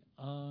things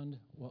beyond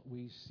what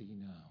we see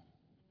now.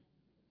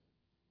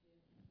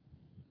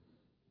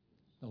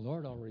 The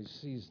Lord already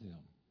sees them.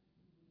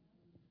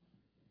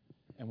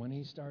 And when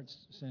he starts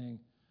saying,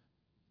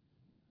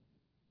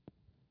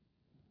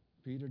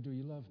 Peter, do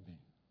you love me?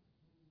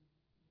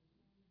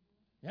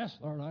 Yes,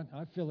 Lord,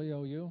 I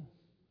phileo you.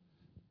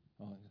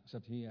 Well,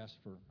 except he asked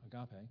for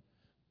agape.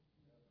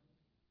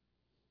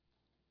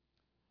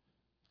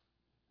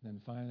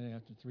 Then finally,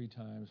 after 3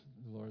 times,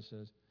 the Lord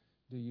says,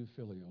 do you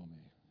phileo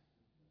me?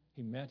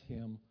 He met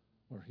him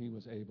where he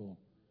was able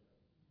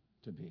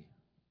to be.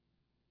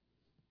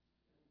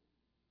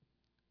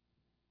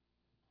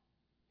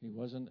 He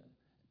wasn't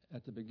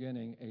at the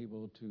beginning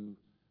able to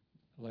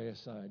lay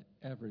aside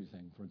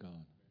everything for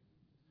God.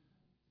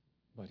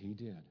 But he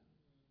did.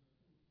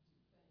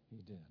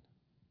 He did.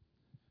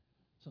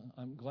 So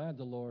I'm glad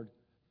the Lord,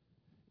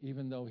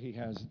 even though he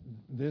has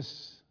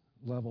this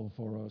level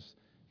for us,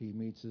 he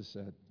meets us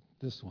at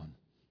this one.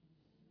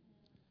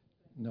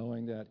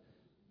 Knowing that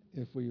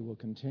if we will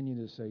continue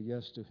to say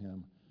yes to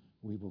him,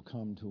 we will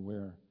come to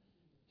where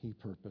he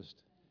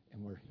purposed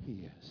and where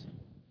he is.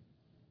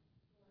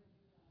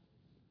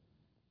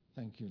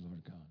 Thank you,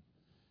 Lord God.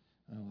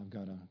 Well, I've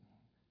got to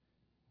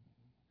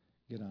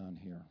get on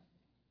here.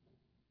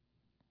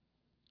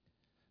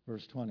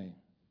 Verse 20.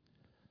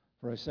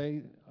 For I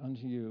say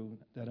unto you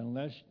that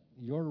unless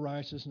your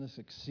righteousness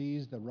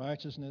exceeds the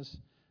righteousness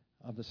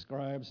of the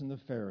scribes and the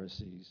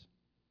Pharisees,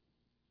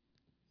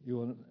 you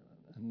will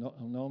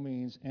no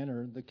means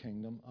enter the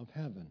kingdom of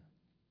heaven.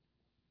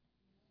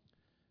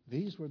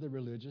 These were the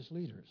religious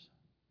leaders.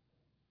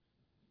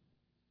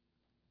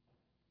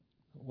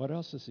 What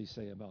else does he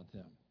say about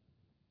them?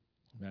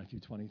 Matthew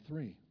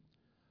 23.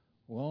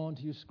 Woe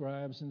unto you,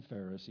 scribes and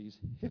Pharisees,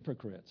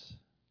 hypocrites!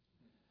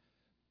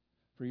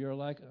 For you are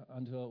like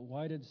unto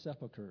whited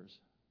sepulchres,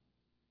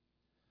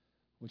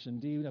 which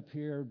indeed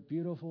appear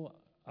beautiful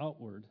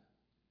outward,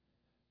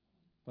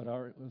 but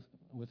are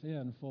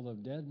within full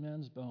of dead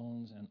men's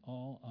bones and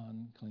all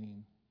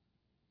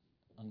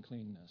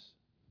uncleanness.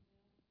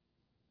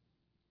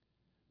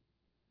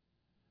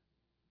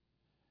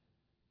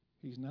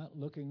 He's not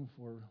looking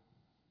for,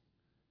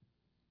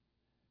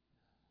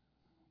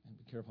 and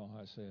be careful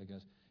how I say it, I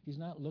guess. He's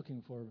not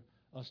looking for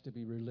us to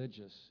be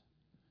religious.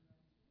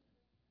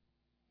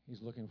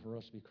 He's looking for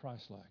us to be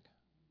Christ-like.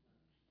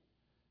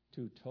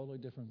 2 totally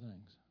different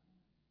things.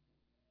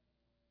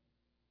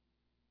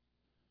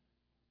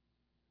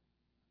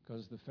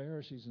 Because the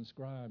Pharisees and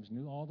scribes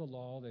knew all the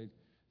law.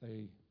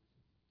 They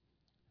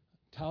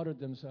touted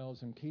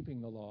themselves in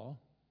keeping the law.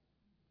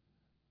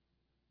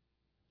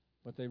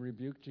 But they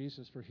rebuked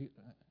Jesus for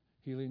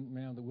healing the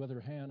man with the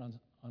withered hand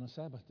on a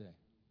Sabbath day.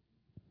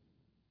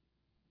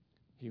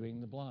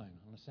 Healing the blind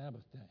on a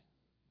Sabbath day.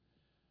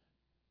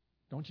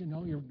 Don't you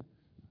know you're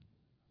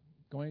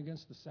going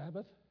against the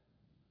Sabbath?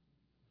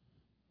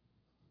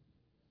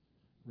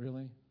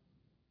 Really?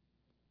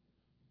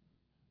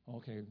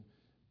 Okay.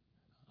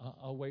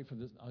 I'll wait for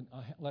this.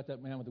 I'll let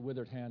that man with the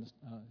withered hand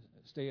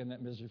stay in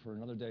that misery for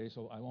another day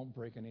so I won't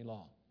break any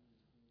law.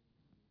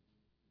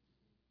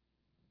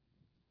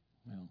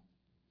 Well,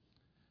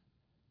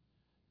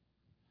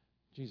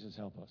 Jesus,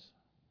 help us.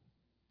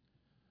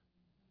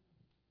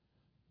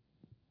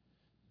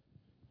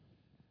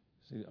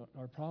 See,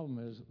 our problem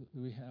is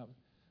we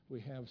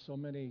have so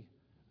many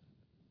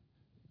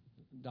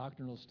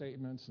doctrinal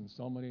statements and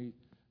so many,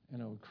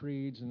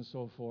 creeds and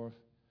so forth,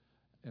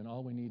 and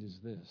all we need is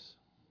this.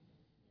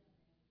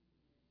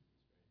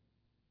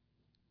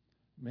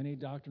 Many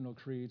doctrinal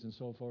creeds and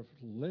so forth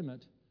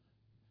limit.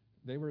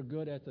 They were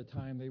good at the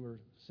time they were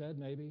said,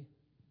 maybe,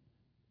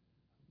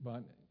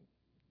 but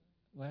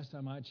last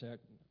time I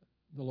checked,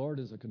 the Lord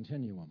is a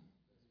continuum.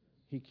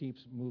 He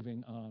keeps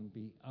moving on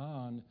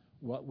beyond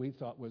what we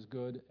thought was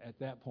good at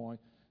that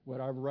point, what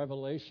our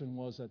revelation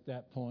was at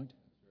that point.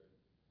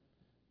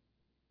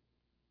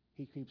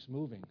 He keeps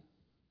moving.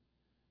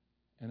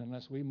 And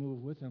unless we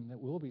move with him, that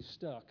we'll be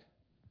stuck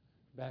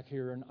back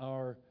here in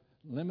our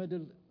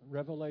limited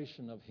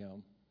revelation of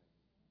him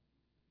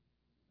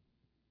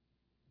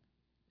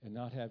and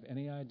not have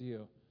any idea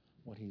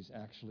what he's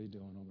actually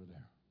doing over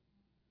there.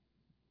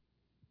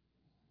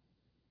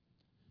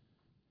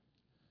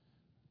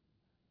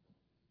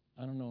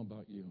 I don't know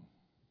about you,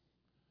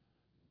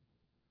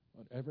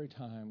 but every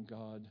time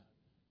God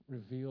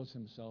reveals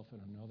himself in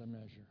another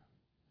measure,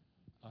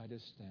 I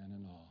just stand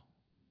in awe.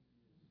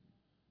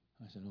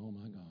 I said, oh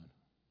my God.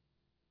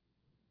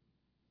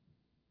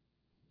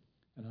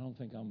 And I don't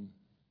think I'm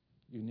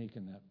unique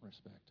in that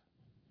respect.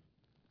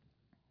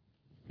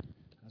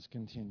 Let's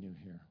continue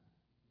here.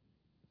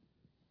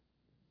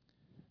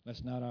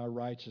 Let's not our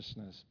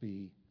righteousness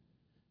be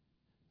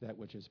that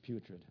which is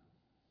putrid,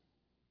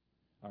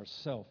 our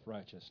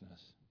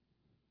self-righteousness.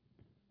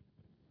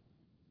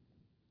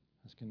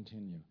 Let's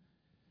continue.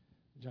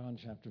 John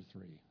chapter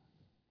 3.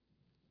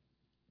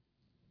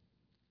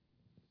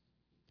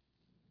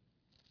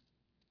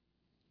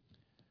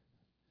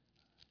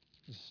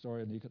 This is the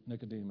story of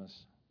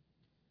Nicodemus.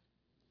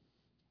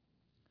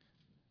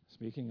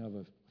 Speaking of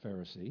a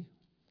Pharisee,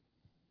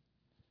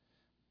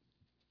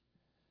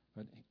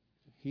 but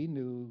he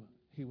knew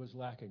he was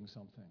lacking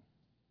something.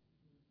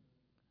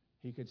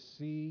 He could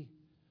see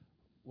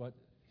what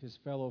his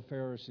fellow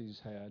Pharisees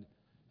had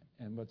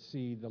and would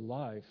see the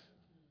life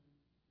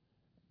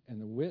and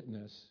the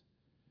witness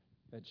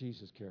that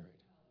Jesus carried.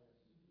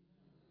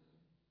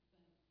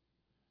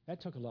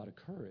 That took a lot of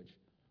courage.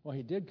 Well,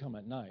 he did come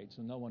at night,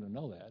 so no one would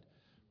know that.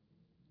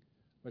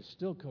 But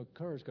still took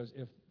courage, because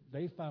if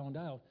they found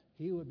out,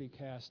 he would be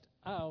cast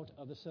out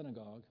of the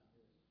synagogue.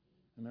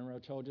 Remember I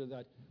told you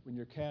that when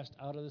you're cast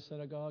out of the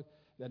synagogue,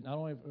 that not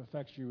only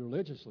affects you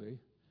religiously,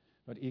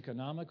 but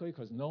economically,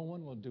 because no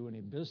one will do any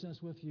business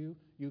with you.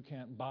 You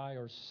can't buy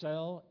or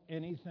sell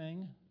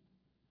anything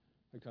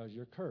because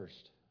you're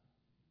cursed,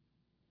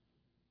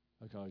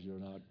 because you're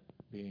not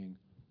being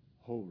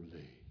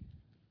holy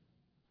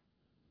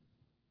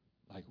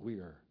like we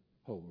are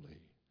holy.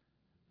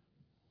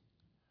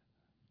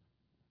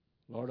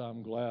 Lord,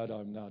 I'm glad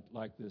I'm not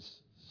like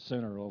this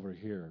sinner over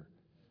here.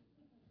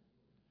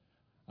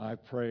 I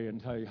pray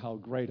and tell you how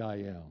great I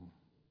am.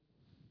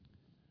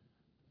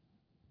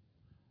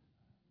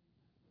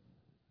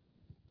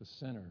 The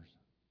sinners,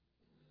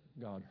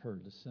 God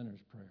heard the sinner's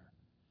prayer,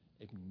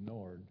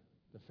 ignored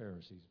the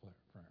Pharisee's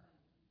prayer,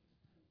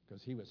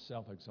 because he was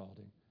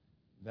self-exalting.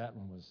 That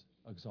one was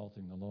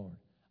exalting the Lord.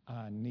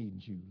 I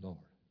need you, Lord.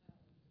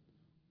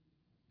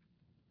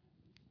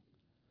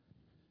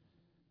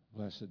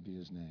 Blessed be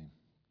his name.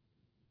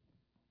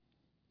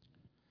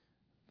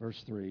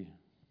 Verse 3,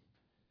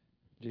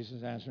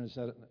 Jesus answered and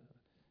said,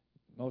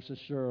 most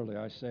assuredly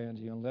I say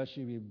unto you, unless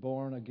you be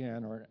born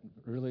again, or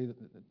really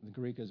the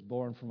Greek is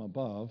born from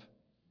above,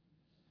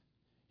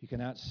 you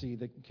cannot see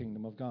the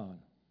kingdom of God.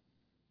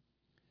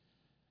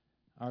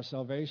 Our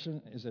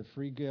salvation is a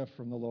free gift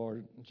from the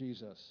Lord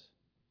Jesus.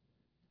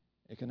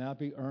 It cannot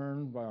be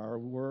earned by our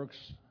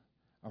works,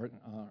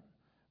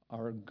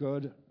 our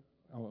good,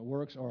 our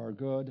works or our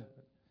good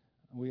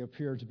we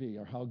appear to be,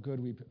 or how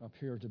good we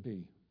appear to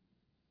be.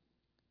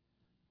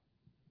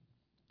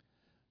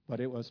 But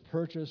it was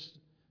purchased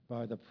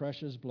by the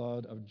precious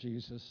blood of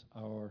Jesus,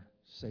 our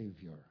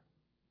Savior.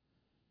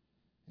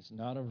 It's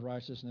not of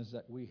righteousness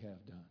that we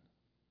have done.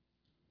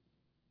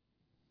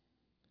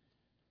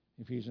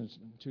 Ephesians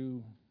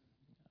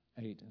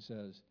 2:8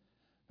 says,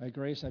 by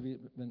grace have you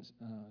been,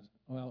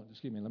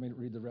 let me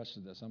read the rest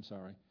of this, I'm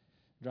sorry.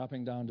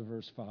 Dropping down to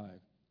verse 5.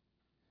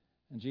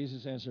 And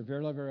Jesus answered,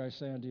 verily, verily, I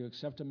say unto you,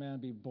 except a man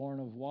be born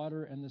of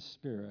water and the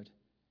Spirit,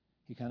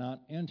 he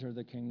cannot enter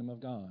the kingdom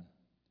of God.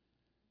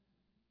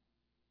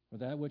 For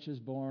that which is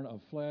born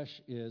of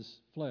flesh is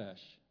flesh.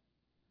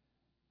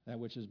 That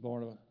which is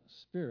born of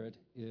spirit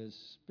is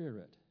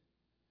spirit.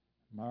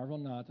 Marvel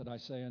not that I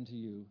say unto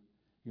you,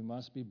 you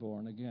must be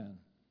born again.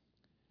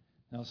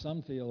 Now,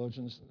 some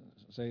theologians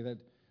say that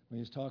when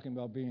he's talking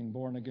about being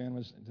born again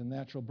was the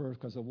natural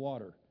birth because of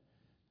water.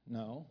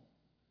 No.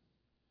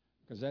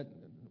 Because that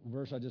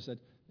verse I just said,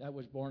 that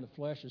which born of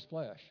flesh is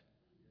flesh.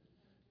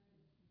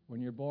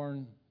 When you're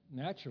born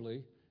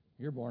naturally,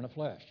 you're born of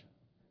flesh.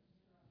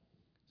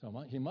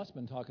 So he must have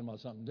been talking about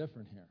something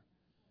different here.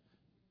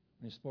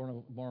 When he's born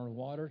of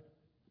water,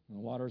 and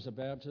the water is a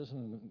baptism,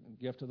 and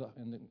the gift of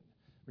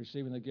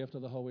receiving the gift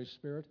of the Holy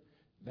Spirit.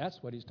 That's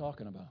what he's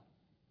talking about.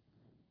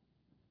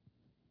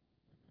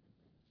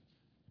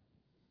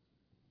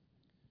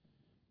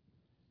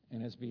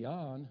 And it's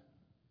beyond.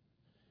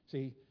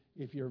 See,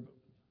 if you're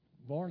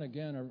born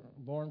again or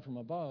born from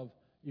above,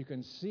 you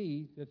can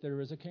see that there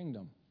is a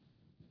kingdom.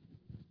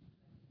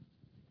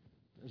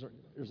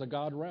 There's a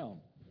God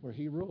realm where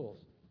he rules.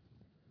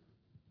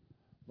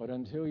 But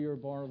until you're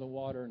born of the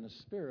water and the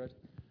Spirit,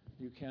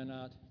 you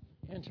cannot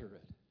enter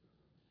it.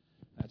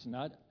 That's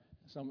not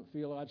some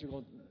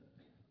theological,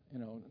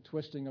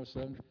 twisting of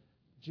something.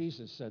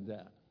 Jesus said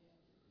that.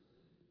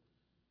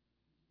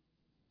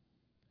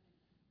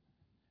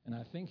 And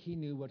I think he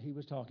knew what he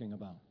was talking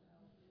about.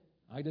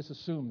 I just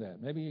assumed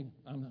that. Maybe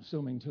I'm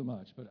assuming too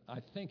much, but I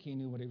think he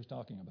knew what he was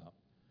talking about.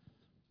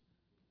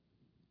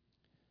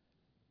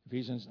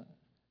 Ephesians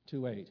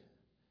 2:8.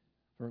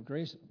 For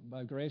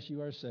by grace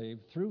you are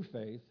saved through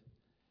faith,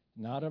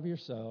 not of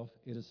yourself,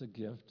 it is a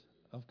gift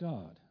of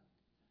God.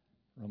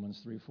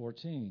 Romans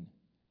 3:14.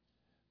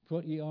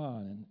 Put ye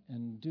on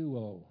and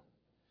duo.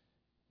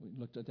 We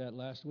looked at that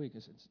last week.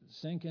 It's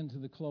sink into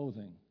the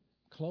clothing.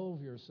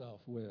 Clothe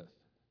yourself with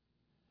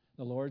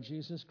the Lord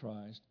Jesus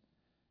Christ,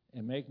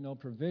 and make no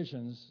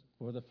provisions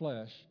for the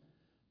flesh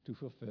to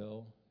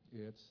fulfill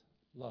its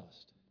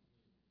lust.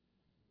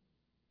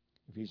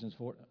 Ephesians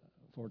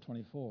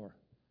 4:24.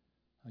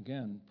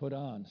 Again, put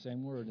on,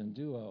 same word, in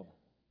duo,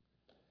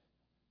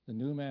 the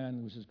new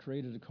man which is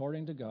created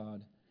according to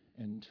God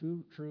in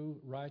true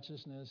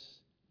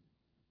righteousness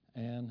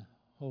and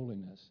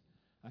holiness.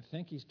 I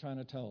think he's trying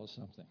to tell us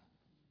something.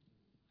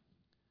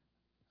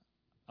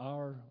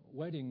 Our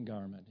wedding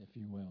garment, if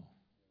you will,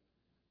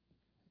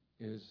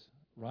 is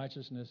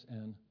righteousness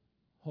and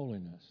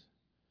holiness.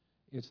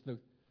 It's the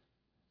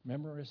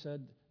Remember I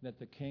said that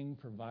the king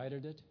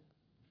provided it?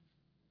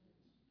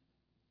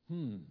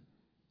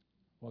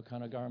 What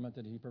kind of garment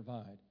did he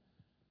provide?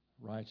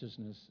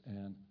 Righteousness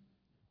and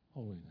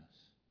holiness.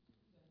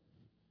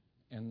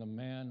 And the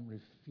man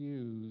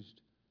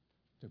refused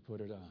to put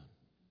it on.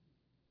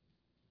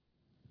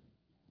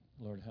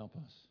 Lord, help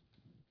us.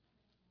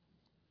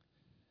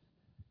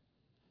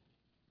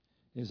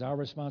 It is our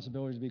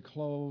responsibility to be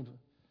clothed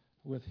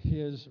with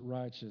his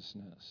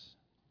righteousness.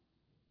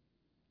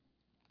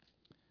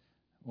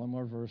 One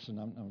more verse, and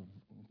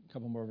a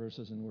couple more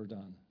verses, and we're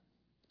done.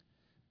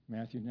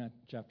 Matthew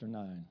chapter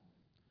 9,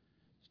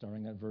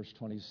 starting at verse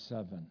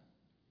 27.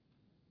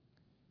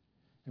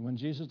 And when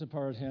Jesus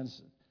departed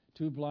hence,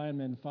 2 blind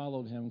men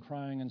followed him,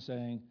 crying and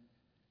saying,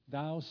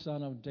 "Thou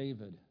Son of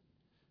David."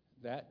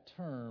 That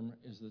term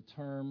is the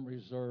term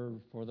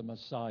reserved for the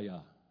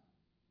Messiah.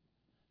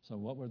 So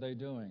what were they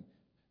doing?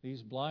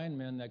 These blind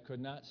men that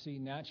could not see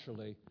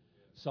naturally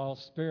saw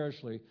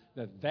spiritually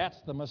that that's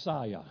the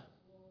Messiah.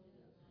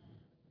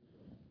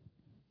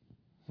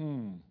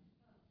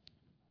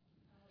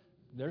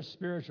 Their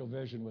spiritual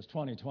vision was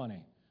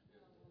 20/20.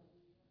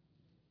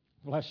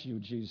 Bless you,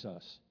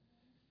 Jesus.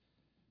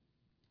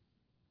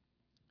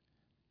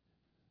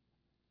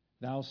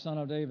 Thou Son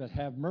of David,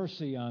 have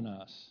mercy on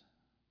us.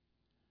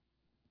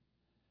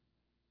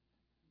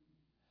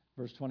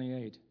 Verse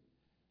 28.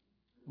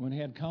 When he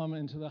had come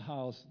into the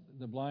house,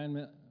 the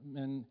blind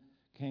men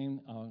came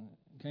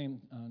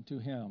to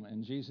him,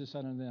 and Jesus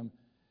said unto them,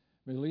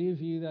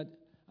 "Believe ye that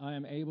I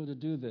am able to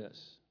do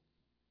this?"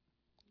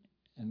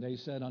 And they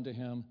said unto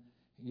him,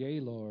 "Yea,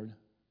 Lord."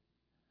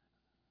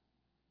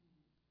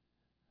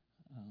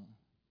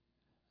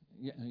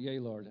 Yea,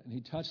 Lord. And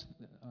he touched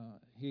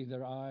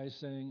their eyes,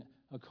 saying,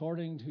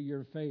 "According to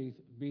your faith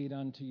be it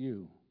unto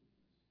you."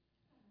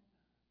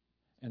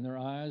 And their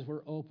eyes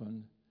were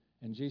opened,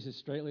 and Jesus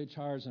straightly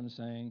charged them,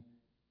 saying,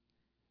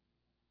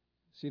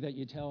 "See that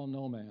ye tell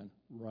no man."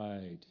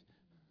 Right.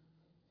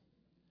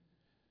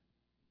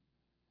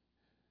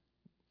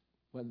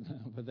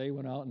 But they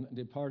went out and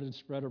departed and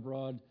spread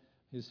abroad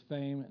his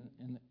fame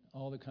in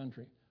all the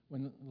country.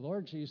 When the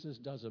Lord Jesus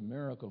does a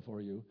miracle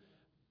for you,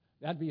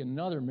 that'd be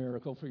another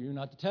miracle for you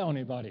not to tell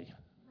anybody.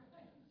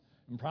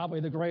 And probably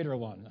the greater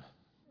one.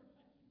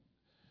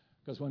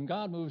 Because when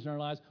God moves in our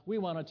lives, we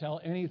want to tell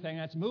anything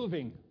that's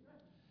moving.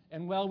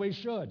 And well, we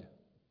should.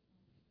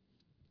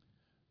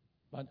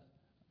 But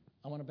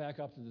I want to back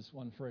up to this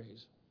one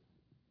phrase.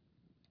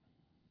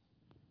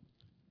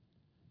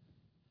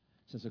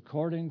 It says,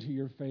 "According to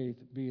your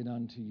faith be it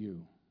unto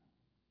you."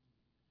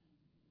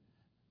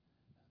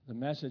 The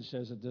Message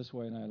says it this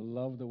way, and I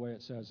love the way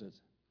it says it.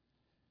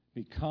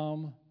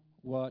 Become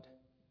what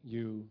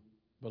you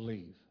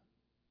believe.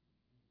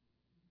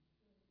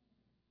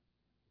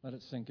 Let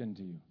it sink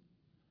into you.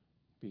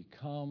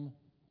 Become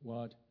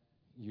what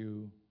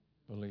you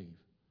believe.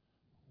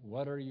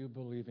 What are you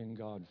believing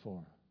God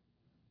for?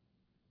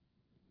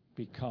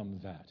 Become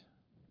that.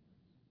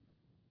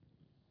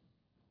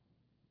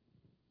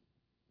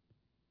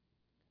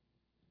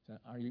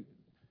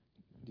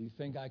 Do you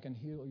think I can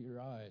heal your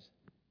eyes?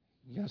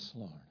 Yes,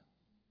 Lord.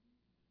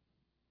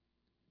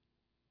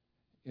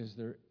 Is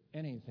there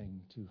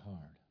anything too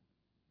hard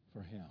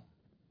for him?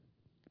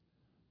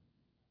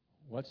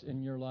 What's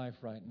in your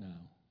life right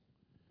now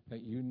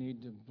that you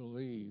need to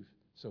believe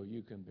so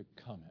you can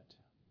become it?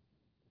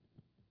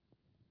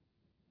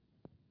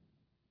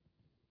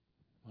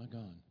 My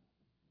God.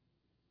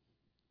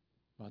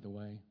 By the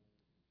way,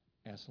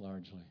 ask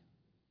largely.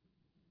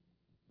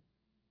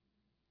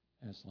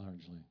 Ask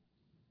largely.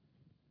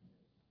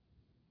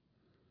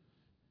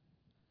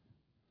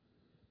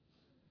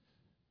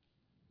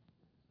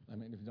 I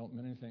mean, if you don't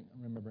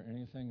remember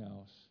anything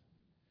else,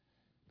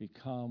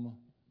 become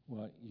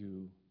what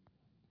you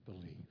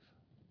believe.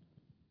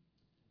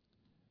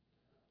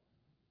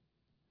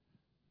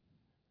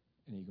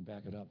 And you can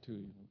back it up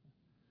too.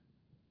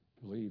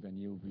 Believe and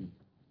you'll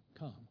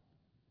become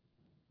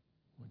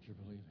what you're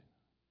believing.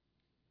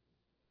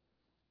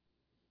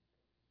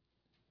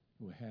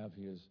 You will have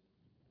his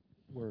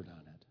word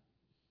on it.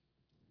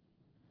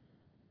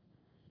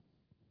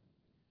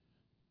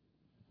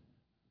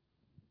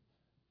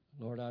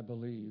 Lord, I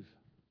believe.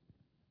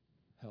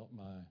 Help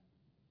my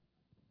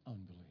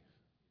unbelief.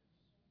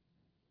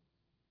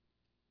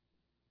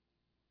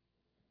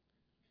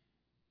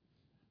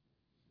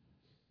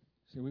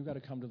 See, we've got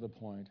to come to the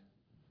point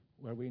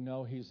where we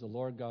know he's the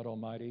Lord God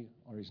Almighty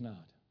or he's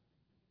not.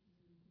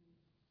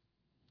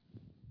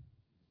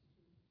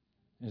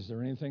 Is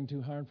there anything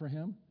too hard for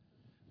him?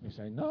 We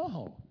say,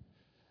 no,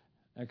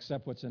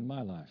 except what's in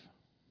my life.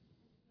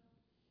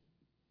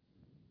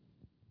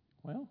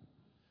 Well,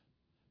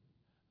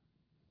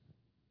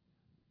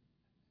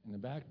 in the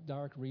back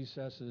dark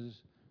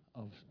recesses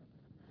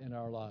in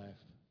our life,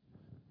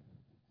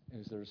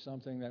 is there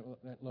something that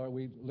Lord,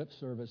 we lip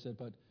service it,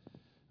 but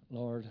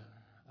Lord,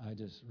 I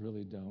just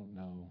really don't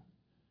know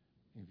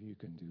if you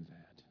can do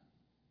that.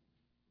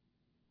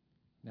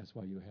 That's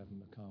why you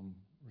haven't become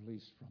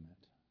released from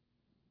it.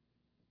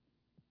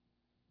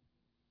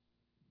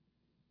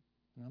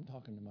 And I'm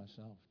talking to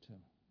myself too.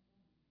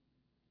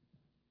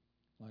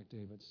 Like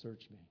David,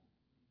 search me.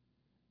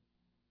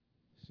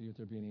 See if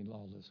there be any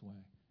lawless way,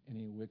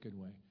 any wicked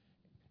way.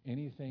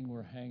 Anything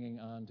we're hanging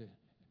on to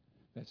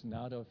that's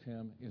not of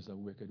him is a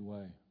wicked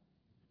way.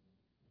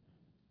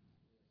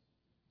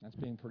 That's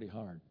being pretty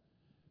hard,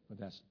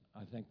 but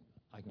I think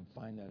I can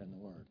find that in the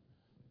Word.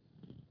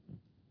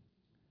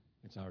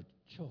 It's our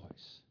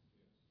choice.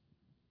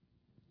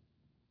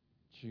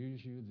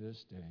 Choose you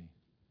this day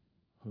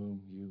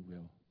whom you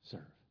will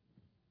serve.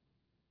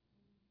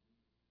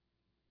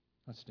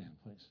 Let's stand,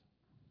 please.